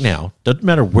go right now, doesn't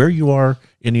matter where you are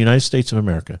in the United States of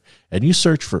America, and you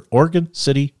search for Oregon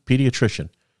City pediatrician,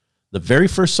 the very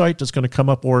first site that's going to come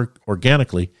up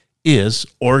organically is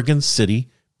Oregon City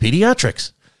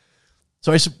Pediatrics.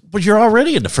 So I said, but you're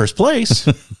already in the first place.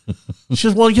 She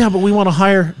says, well, yeah, but we want a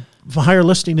higher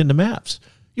listing in the maps.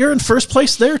 You're in first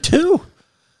place there too.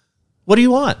 What do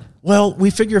you want? Well, we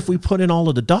figure if we put in all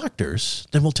of the doctors,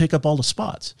 then we'll take up all the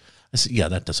spots. I said, yeah,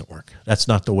 that doesn't work. That's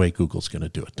not the way Google's going to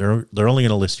do it. They're only going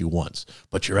to list you once,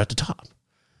 but you're at the top.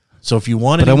 So if you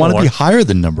want, I want to be higher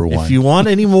than number one. If you want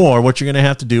any more, what you're going to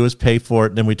have to do is pay for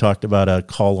it. Then we talked about a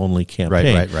call-only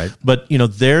campaign. Right. But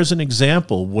there's an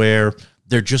example where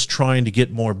they're just trying to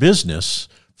get more business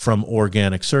from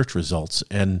organic search results.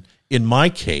 And in my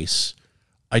case,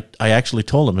 I actually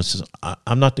told them, I says,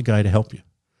 I'm not the guy to help you.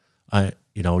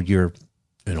 You're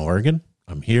in Oregon.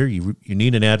 I'm here. You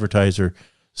need an advertiser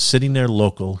sitting there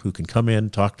local who can come in,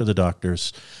 talk to the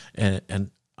doctors, and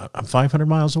I'm 500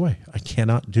 miles away. I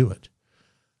cannot do it.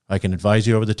 I can advise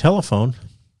you over the telephone,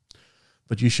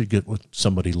 but you should get with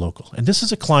somebody local. And this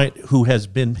is a client who has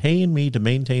been paying me to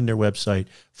maintain their website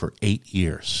for 8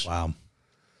 years. Wow.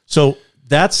 So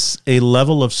that's a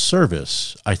level of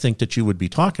service I think that you would be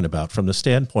talking about from the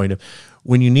standpoint of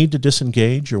when you need to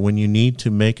disengage or when you need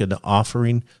to make an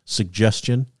offering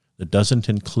suggestion that doesn't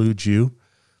include you,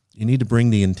 you need to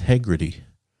bring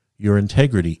your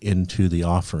integrity into the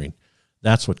offering.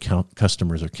 That's what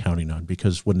customers are counting on,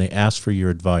 because when they ask for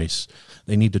your advice,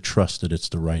 they need to trust that it's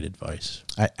the right advice.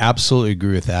 I absolutely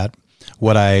agree with that.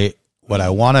 What I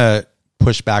want to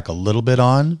push back a little bit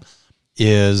on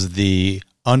is the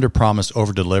under promise,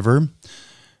 over deliver.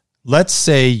 Let's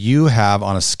say you have,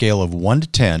 on a scale of 1 to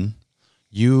 10,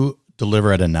 you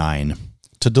deliver at a 9.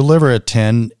 To deliver a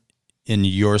 10 in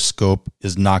your scope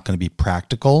is not going to be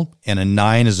practical, and a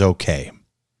 9 is okay.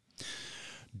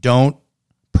 Don't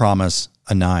promise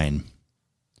a 9.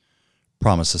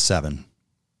 Promise a 7.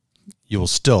 You will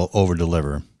still over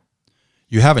deliver.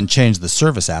 You haven't changed the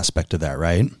service aspect of that,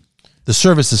 right? The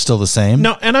service is still the same.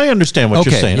 No, and I understand what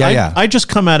you're saying. Yeah. I just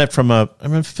come at it from I'm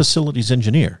a facilities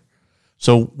engineer.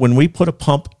 So when we put a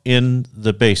pump in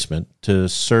the basement to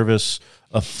service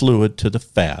a fluid to the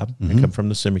fab, I come from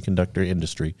the semiconductor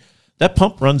industry, that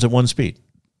pump runs at 1 speed,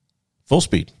 full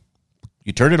speed.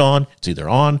 You turn it on, it's either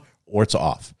on or it's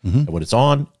off. And when it's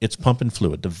on, it's pumping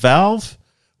fluid. The valve,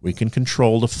 we can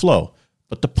control the flow,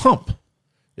 but the pump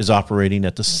is operating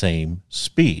at the same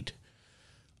speed.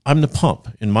 I'm the pump.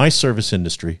 In my service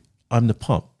industry, I'm the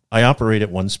pump. I operate at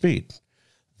 1 speed.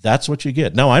 That's what you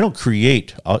get. Now, I don't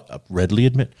create, I'll readily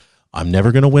admit, I'm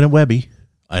never going to win a Webby.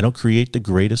 I don't create the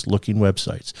greatest looking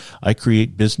websites. I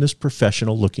create business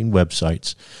professional looking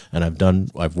websites, and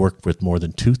I've worked with more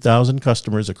than 2,000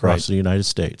 customers across the United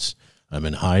States. I'm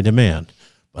in high demand,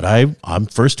 but I'm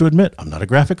first to admit I'm not a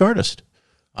graphic artist.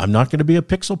 I'm not going to be a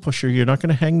pixel pusher. You're not going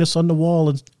to hang this on the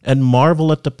wall and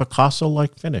marvel at the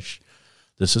Picasso-like finish.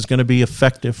 This is going to be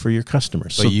effective for your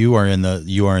customers. So you are in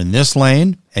this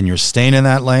lane, and you're staying in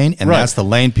that lane, and that's the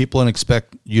lane people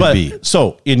expect you to be.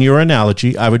 So in your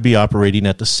analogy, I would be operating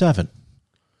at the 7.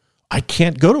 I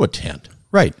can't go to a 10.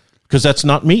 Right. Because that's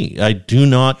not me. I do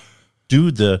not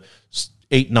do the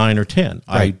 8, 9, or 10.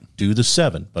 Right. I do the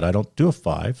 7, but I don't do a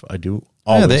 5. I do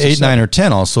all the 8, 9, or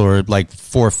 10 also are like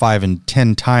 4, 5, and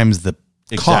 10 times the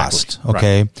cost.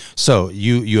 Okay. Right. So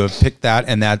you have picked that,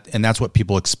 and that's what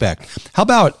people expect. How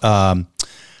about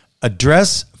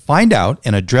find out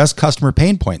and address customer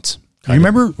pain points? You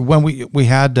remember when we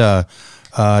had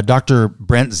Dr.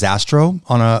 Brent Zastro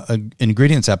on an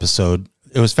ingredients episode?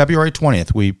 It was February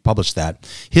 20th. We published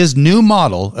that. His new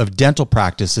model of dental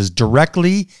practice is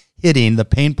directly hitting the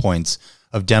pain points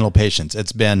of dental patients.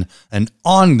 It's been an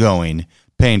ongoing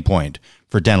pain point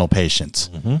for dental patients.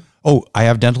 Mm-hmm. Oh, I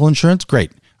have dental insurance?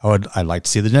 Great. I'd like to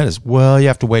see the dentist. Well, you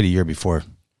have to wait a year before.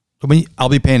 I'll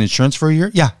be paying insurance for a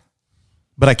year? Yeah.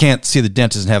 But I can't see the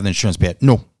dentist and have the insurance pay it.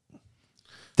 No.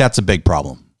 That's a big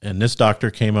problem. And this doctor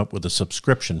came up with a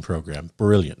subscription program.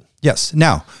 Brilliant. Yes.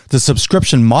 Now, the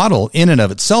subscription model in and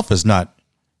of itself is not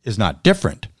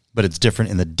different, but it's different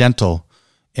in the dental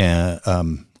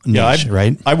niche,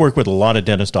 right? I work with a lot of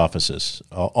dentist offices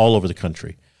all over the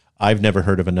country. I've never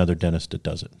heard of another dentist that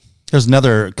does it. There's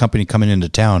another company coming into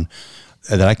town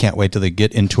that I can't wait till they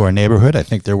get into our neighborhood. I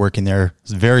think they're working there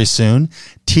very soon.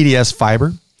 TDS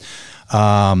Fiber.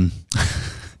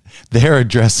 They're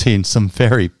addressing some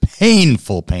very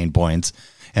painful pain points.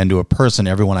 And to a person,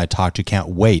 everyone I talk to can't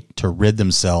wait to rid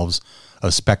themselves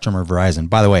of Spectrum or Verizon.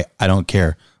 By the way, I don't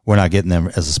care. We're not getting them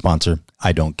as a sponsor.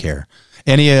 I don't care.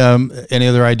 Any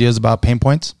other ideas about pain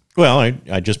points? Well,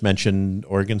 I just mentioned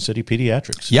Oregon City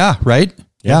Pediatrics. Yeah, right?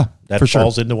 Yeah, that for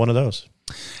falls sure. into one of those.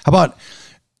 How about,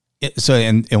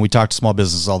 and we talk to small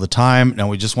businesses all the time. Now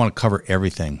we just want to cover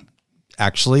everything.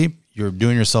 Actually, you're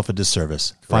doing yourself a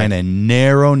disservice. Find a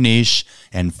narrow niche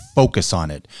and focus on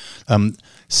it.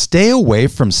 Stay away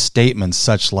from statements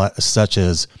such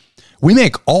as, we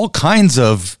make all kinds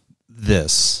of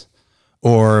this,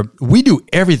 or we do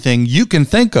everything you can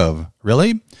think of.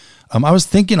 Really? I was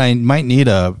thinking I might need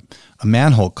a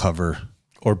manhole cover.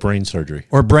 Or brain surgery.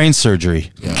 Or brain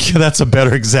surgery. Yeah. That's a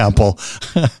better example.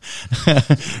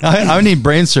 I need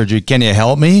brain surgery. Can you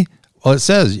help me? Well, it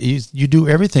says you do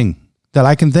everything that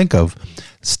I can think of.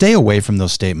 Stay away from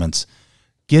those statements.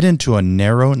 Get into a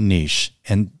narrow niche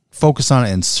and focus on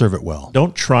it and serve it well.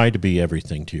 Don't try to be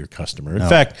everything to your customer. In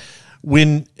fact,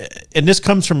 and this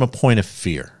comes from a point of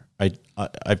fear.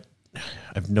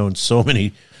 I've known so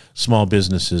many small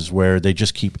businesses where they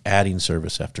just keep adding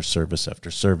service after service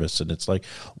after service. And it's like,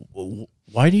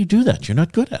 why do you do that? You're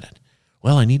not good at it.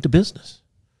 Well, I need the business.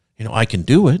 I can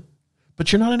do it,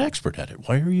 but you're not an expert at it.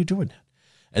 Why are you doing that?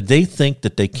 And they think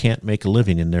that they can't make a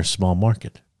living in their small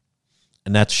market.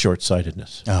 And that's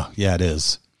short-sightedness. Oh, yeah, it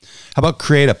is. How about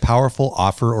create a powerful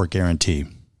offer or guarantee?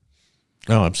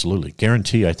 Oh, absolutely.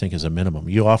 Guarantee, I think, is a minimum.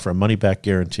 You offer a money-back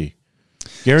guarantee.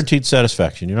 Guaranteed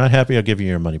satisfaction. You're not happy, I'll give you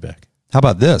your money back. How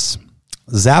about this?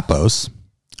 Zappos,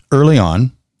 early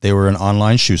on, they were an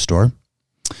online shoe store.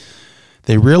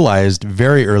 They realized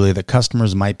very early that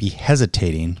customers might be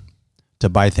hesitating to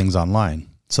buy things online.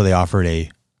 So they offered a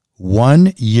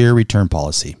 1-year return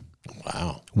policy.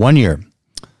 Wow. 1 year.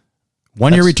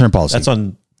 1 year return policy. That's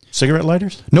on cigarette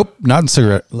lighters? Nope, not in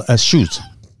cigarette shoes.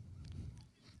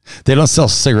 They don't sell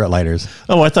cigarette lighters.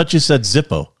 Oh, I thought you said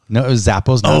Zippo. No, it was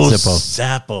Zappos, not Zippo.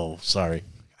 Zappo. Sorry.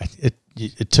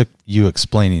 It took you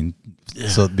explaining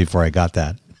before I got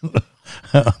that.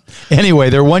 Anyway,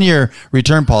 their 1 year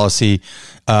return policy,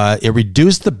 it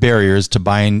reduced the barriers to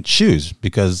buying shoes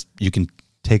because you can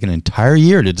take an entire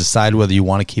year to decide whether you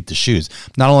want to keep the shoes.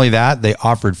 Not only that, they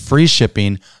offered free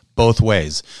shipping both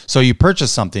ways. So you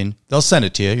purchase something, they'll send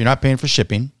it to you. You're not paying for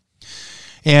shipping.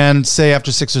 And say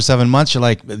after 6 or 7 months, you're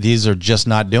like, these are just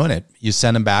not doing it. You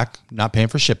send them back, not paying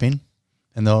for shipping,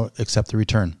 and they'll accept the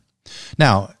return.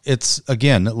 Now, it's,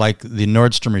 again, like the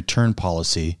Nordstrom return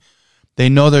policy. They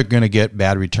know they're going to get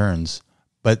bad returns,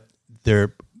 but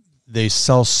they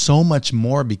sell so much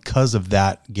more because of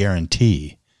that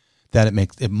guarantee that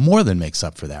it more than makes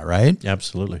up for that, right?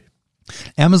 Absolutely.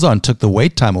 Amazon took the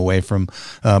wait time away from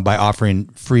by offering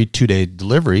free 2-day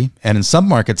delivery, and in some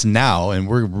markets now, and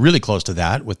we're really close to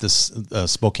that with this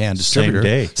Spokane distributor. Same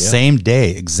day, yeah. Same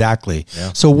day, exactly.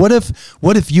 Yeah. So what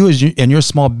if you and your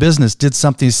small business did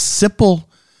something simple,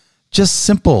 just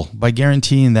simple, by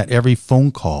guaranteeing that every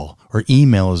phone call or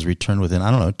email is returned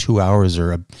within 2 hours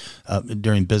or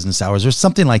during business hours or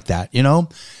something like that?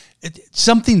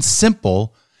 Something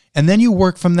simple, and then you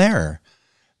work from there.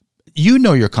 You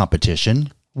know your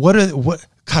competition.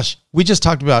 Gosh, we just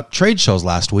talked about trade shows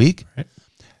last week. Right.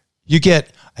 You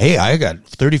get, hey, I got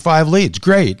 35 leads.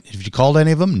 Great. Have you called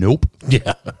any of them? Nope.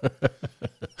 Yeah.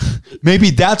 Maybe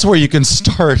that's where you can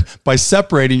start, by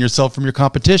separating yourself from your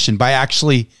competition, by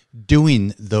actually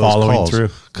doing those Following calls. Through.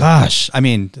 Gosh,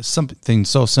 something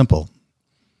so simple.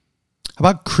 How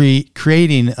about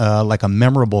creating like a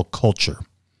memorable culture?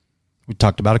 We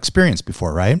talked about experience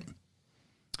before, right?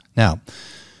 Now,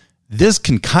 this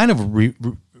can kind of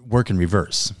work in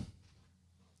reverse.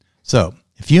 So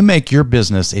if you make your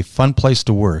business a fun place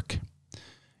to work,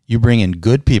 you bring in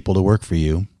good people to work for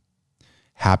you,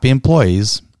 happy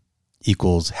employees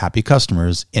equals happy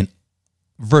customers in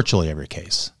virtually every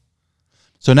case.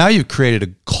 So now you've created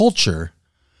a culture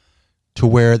to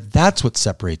where that's what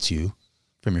separates you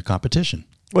from your competition.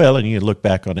 Well, and you look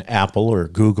back on Apple or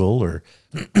Google or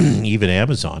even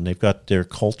Amazon, they've got their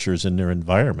cultures in their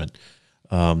environment.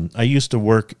 I used to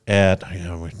work at,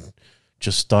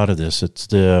 just thought of this.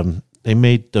 They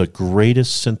made the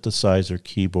greatest synthesizer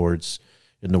keyboards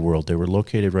in the world. They were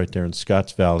located right there in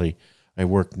Scotts Valley. I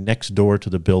worked next door to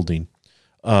the building.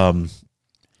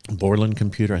 Borland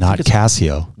Computer. Not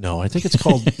Casio. No, I think it's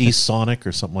called eSonic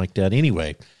or something like that.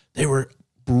 Anyway, they were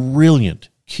brilliant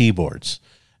keyboards.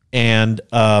 And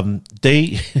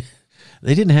they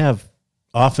didn't have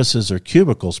offices or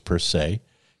cubicles per se.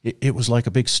 It was like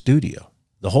a big studio.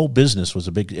 The whole business was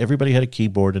everybody had a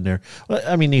keyboard in there.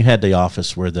 I mean, you had the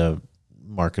office where the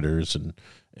marketers and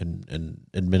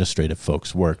administrative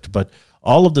folks worked, but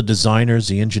all of the designers,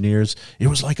 the engineers, it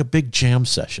was like a big jam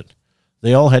session.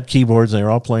 They all had keyboards, and they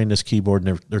were all playing this keyboard,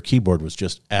 and their keyboard was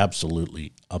just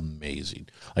absolutely amazing.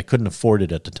 I couldn't afford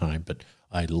it at the time, but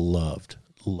I loved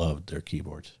their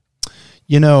keyboards.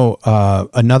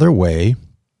 Another way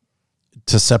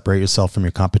to separate yourself from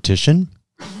your competition,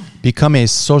 become a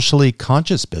socially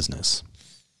conscious business.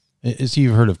 As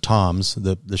you've heard of Tom's,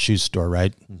 the shoe store,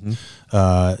 right?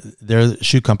 Mm-hmm. They're a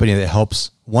shoe company that helps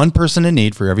one person in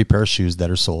need for every pair of shoes that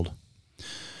are sold.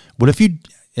 What if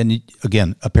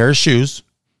again, a pair of shoes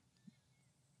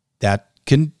that's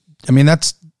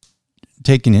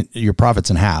taking your profits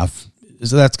in half.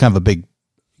 So that's kind of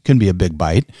couldn't be a big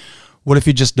bite. What if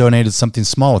you just donated something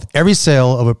small with every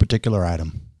sale of a particular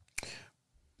item?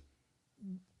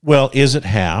 Well, is it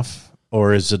half,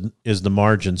 or is the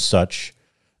margin such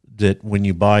that when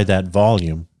you buy that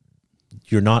volume,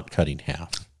 you're not cutting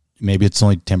half? Maybe it's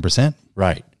only 10%.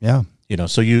 Right. Yeah.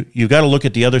 So you got to look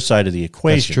at the other side of the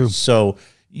equation. That's true. So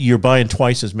you're buying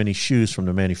twice as many shoes from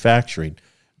the manufacturing.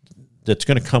 That's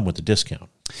going to come with a discount.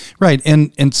 Right.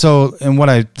 And what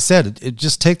I said, it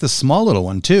just take the small little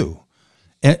one too.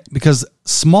 And because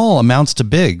small amounts to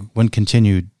big when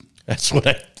continued. That's what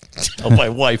I tell my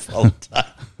wife all the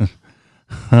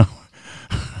time.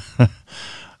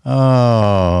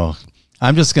 Oh,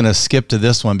 I'm just going to skip to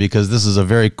this one because this is a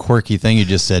very quirky thing you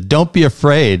just said. Don't be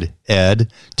afraid,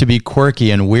 Ed, to be quirky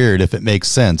and weird if it makes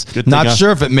sense. Not sure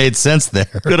if it made sense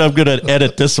there. Good, I'm going to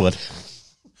edit this one.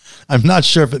 I'm not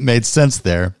sure if it made sense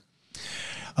there.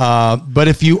 But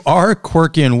if you are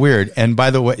quirky and weird, and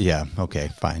by the way, yeah, okay,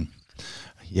 fine.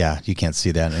 Yeah, you can't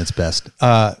see that, and it's best.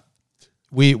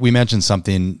 We mentioned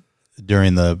something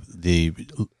during the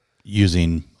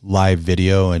using live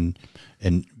video and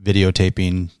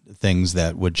videotaping things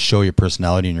that would show your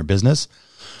personality in your business.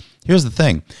 Here's the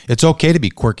thing. It's okay to be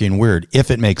quirky and weird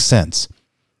if it makes sense.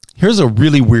 Here's a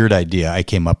really weird idea I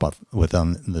came up with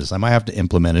on this. I might have to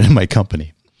implement it in my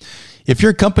company. If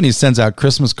your company sends out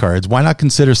Christmas cards, why not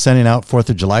consider sending out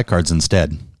 4th of July cards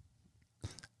instead?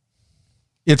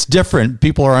 It's different.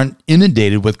 People aren't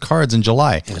inundated with cards in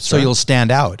July, so right. You'll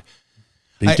stand out.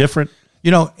 Be different.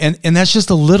 And that's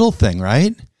just a little thing,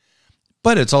 right?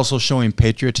 But it's also showing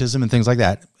patriotism and things like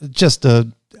that. Just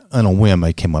on a whim,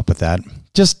 I came up with that.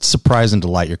 Just surprise and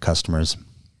delight your customers.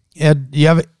 Ed, do you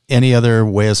have any other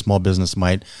way a small business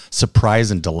might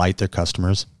surprise and delight their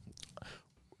customers?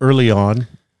 Early on,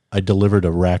 I delivered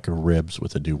a rack of ribs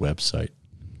with a new website.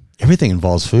 Everything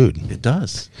involves food. It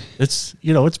does. It's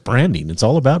it's branding. It's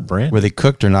all about branding. Were they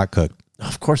cooked or not cooked?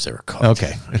 Of course they were cooked.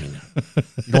 Okay. I mean,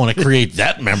 you don't want to create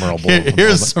that memorable.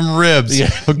 Here's some ribs. Yeah.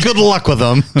 Good luck with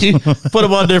them. Put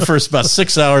them on there for about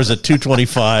 6 hours at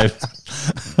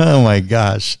 225. Oh my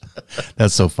gosh.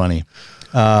 That's so funny.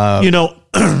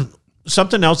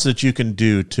 Something else that you can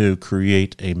do to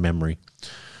create a memory.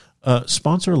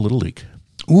 Sponsor a Little League.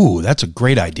 Ooh, that's a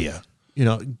great idea.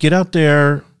 Get out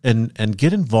there and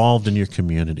get involved in your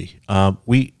community.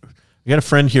 We got a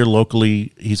friend here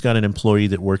locally. He's got an employee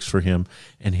that works for him,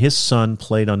 and his son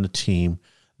played on the team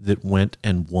that went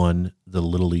and won the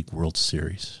Little League World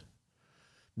Series.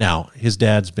 Now, his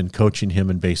dad's been coaching him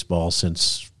in baseball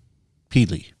since Pee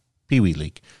Wee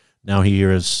League. Now he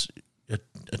is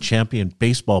a champion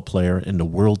baseball player in the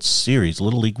World Series,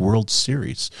 Little League World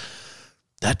Series.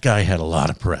 That guy had a lot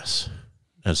of press.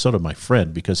 And so did my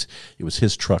friend, because it was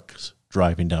his trucks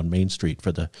driving down Main Street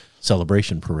for the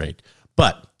celebration parade.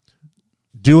 But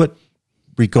do it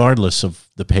regardless of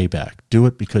the payback. Do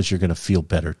it because you're going to feel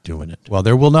better doing it. Well,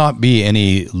 there will not be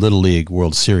any Little League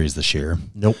World Series this year.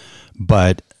 Nope.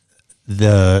 But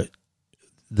the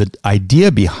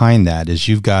idea behind that is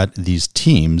you've got these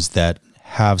teams that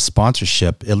have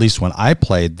sponsorship. At least when I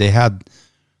played, they had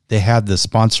the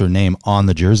sponsor name on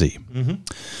the jersey. Mm-hmm.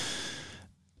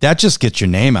 That just gets your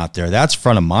name out there. That's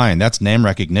front of mind. That's name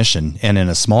recognition. And in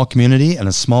a small community and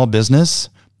a small business,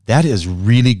 that is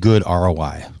really good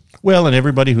ROI. Well, and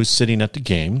everybody who's sitting at the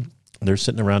game, they're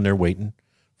sitting around there waiting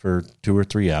for 2 or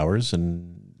 3 hours,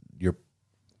 and your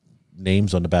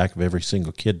name's on the back of every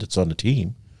single kid that's on the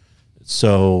team.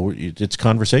 So it's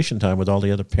conversation time with all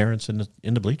the other parents in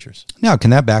the bleachers. Now,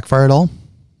 can that backfire at all?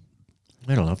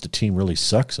 I don't know if the team really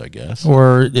sucks, I guess.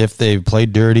 Or if they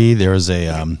played dirty. There was the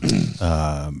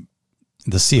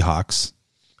Seahawks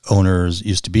owners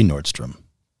used to be Nordstrom.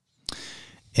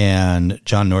 And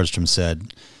John Nordstrom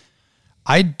said,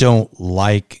 I don't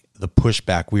like the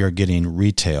pushback we are getting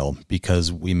retail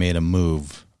because we made a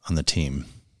move on the team.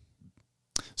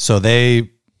 So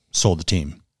they sold the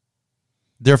team.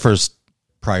 Their first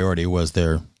priority was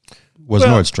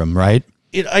Nordstrom, right?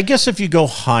 I guess if you go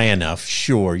high enough,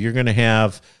 sure, you're going to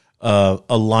have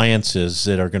alliances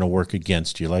that are going to work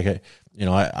against you. Like, I'm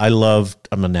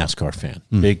a NASCAR fan,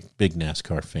 big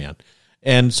NASCAR fan.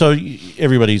 And so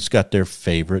everybody's got their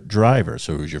favorite driver.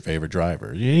 So who's your favorite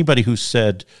driver? Anybody who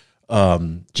said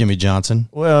Jimmy Johnson?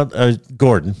 Well,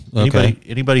 Gordon. Okay.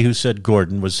 Anybody who said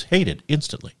Gordon was hated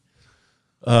instantly.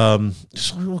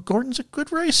 Gordon's a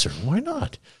good racer. Why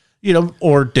not?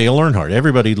 Or Dale Earnhardt.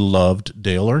 Everybody loved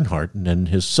Dale Earnhardt, and then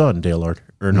his son, Dale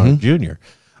Earnhardt Jr.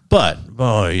 But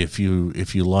boy, if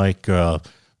you like,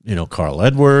 Carl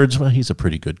Edwards, well, he's a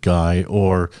pretty good guy.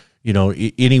 Or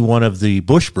any one of the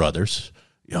Bush brothers,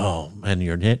 and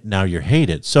you're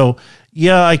hated. So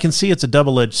yeah, I can see it's a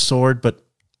double-edged sword, but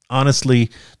honestly,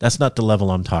 that's not the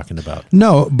level I'm talking about.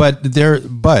 No, but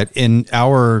in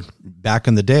our back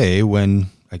in the day when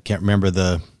I can't remember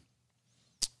the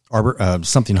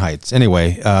something Heights.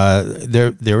 Anyway,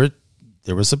 there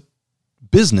was a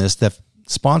business that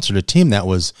sponsored a team that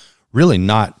was really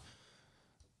not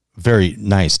very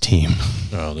nice team.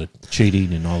 Oh, the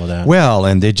cheating and all of that. Well,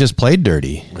 and they just played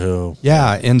dirty. Oh.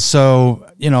 Yeah. And so,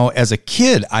 as a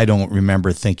kid, I don't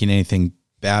remember thinking anything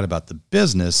bad about the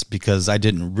business because I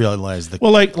didn't realize the.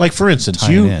 Well, like for instance,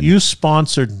 you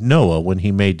sponsored Noah when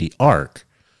he made the Ark.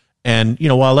 And,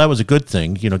 while that was a good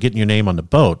thing, getting your name on the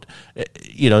boat,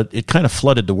 it kind of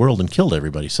flooded the world and killed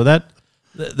everybody. So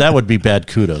that would be bad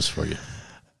kudos for you.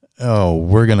 Oh,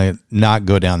 we're going to not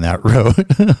go down that road.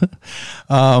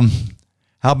 How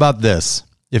about this?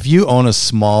 If you own a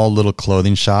small little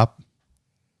clothing shop,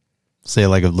 say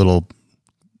like a little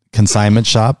consignment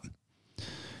shop,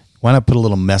 why not put a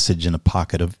little message in a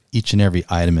pocket of each and every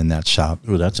item in that shop?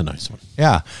 Oh, that's a nice one.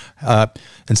 Yeah.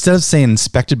 Instead of saying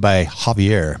inspected by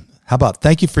Javier, how about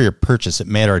thank you for your purchase? It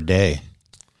made our day.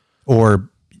 Or,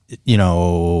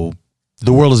 the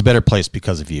world is a better place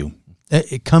because of you.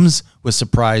 It comes with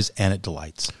surprise and it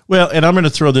delights. Well, and I'm going to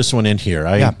throw this one in here.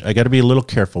 I got to be a little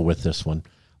careful with this one,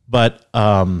 but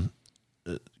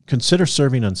consider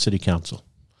serving on city council.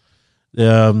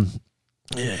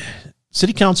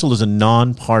 City council is a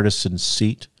nonpartisan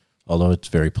seat, although it's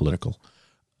very political.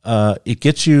 It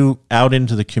gets you out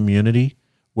into the community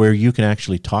where you can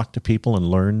actually talk to people and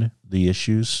learn the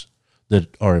issues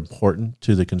that are important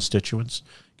to the constituents,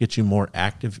 get you more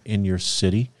active in your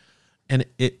city. And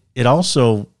it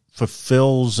also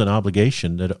fulfills an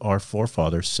obligation that our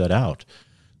forefathers set out.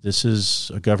 This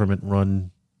is a government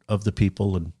run of the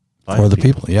people and by the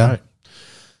people. Yeah. Right.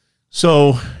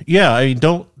 So, yeah, I mean,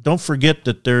 don't forget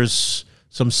that there's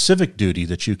some civic duty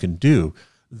that you can do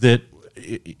that,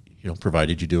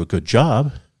 provided you do a good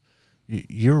job,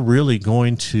 you're really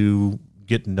going to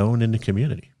get known in the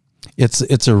community.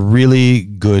 It's a really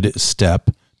good step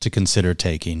to consider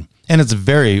taking. And it's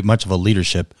very much of a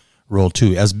leadership role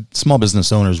too. As small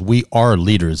business owners, we are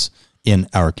leaders in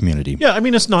our community. Yeah, I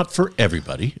mean, it's not for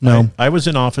everybody. No. I was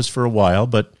in office for a while,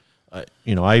 but I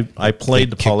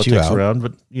played the politics around,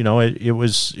 but it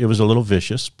was a little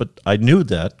vicious, but I knew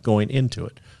that going into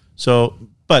it. So,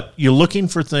 but you're looking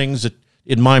for things that,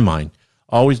 in my mind,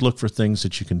 always look for things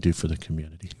that you can do for the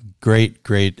community. Great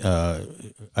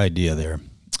idea there.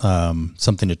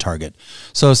 Something to target.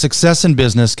 So success in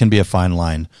business can be a fine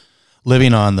line,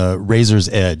 living on the razor's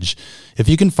edge. If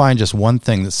you can find just one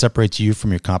thing that separates you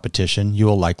from your competition, you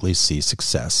will likely see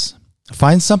success.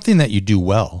 Find something that you do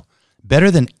well, better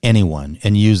than anyone,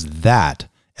 and use that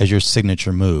as your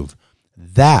signature move.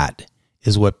 That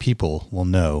is what people will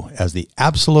know as the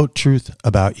absolute truth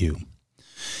about you.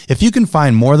 If you can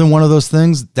find more than one of those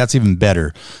things, that's even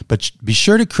better. But be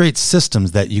sure to create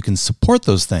systems that you can support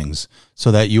those things so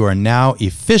that you are now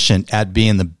efficient at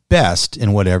being the best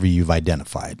in whatever you've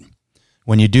identified.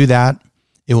 When you do that,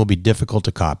 it will be difficult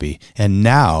to copy. And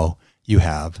now you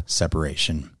have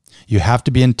separation. You have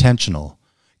to be intentional,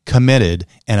 committed,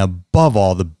 and above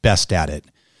all, the best at it.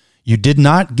 You did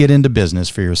not get into business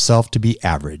for yourself to be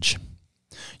average.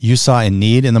 You saw a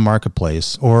need in the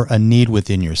marketplace or a need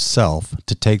within yourself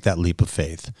to take that leap of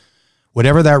faith.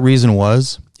 Whatever that reason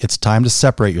was, it's time to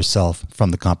separate yourself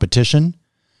from the competition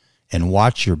and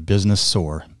watch your business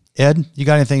soar. Ed, you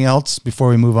got anything else before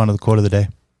we move on to the quote of the day?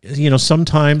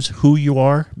 Sometimes who you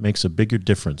are makes a bigger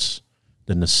difference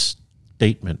than the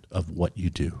statement of what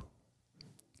you do.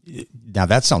 Now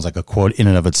that sounds like a quote in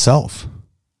and of itself.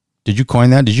 Did you coin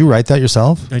that? Did you write that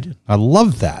yourself? I did. I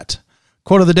love that.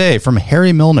 Quote of the day from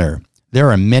Harry Milner. There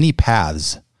are many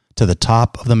paths to the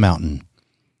top of the mountain,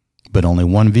 but only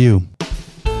one view.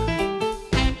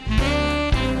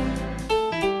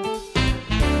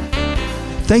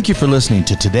 Thank you for listening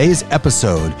to today's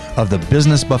episode of the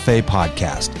Business Buffet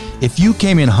Podcast. If you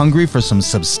came in hungry for some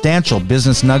substantial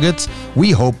business nuggets, we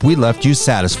hope we left you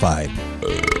satisfied.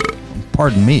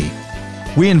 Pardon me.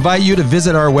 We invite you to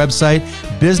visit our website,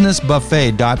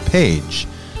 businessbuffet.page.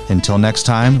 Until next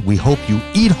time, we hope you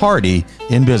eat hearty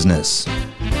in business.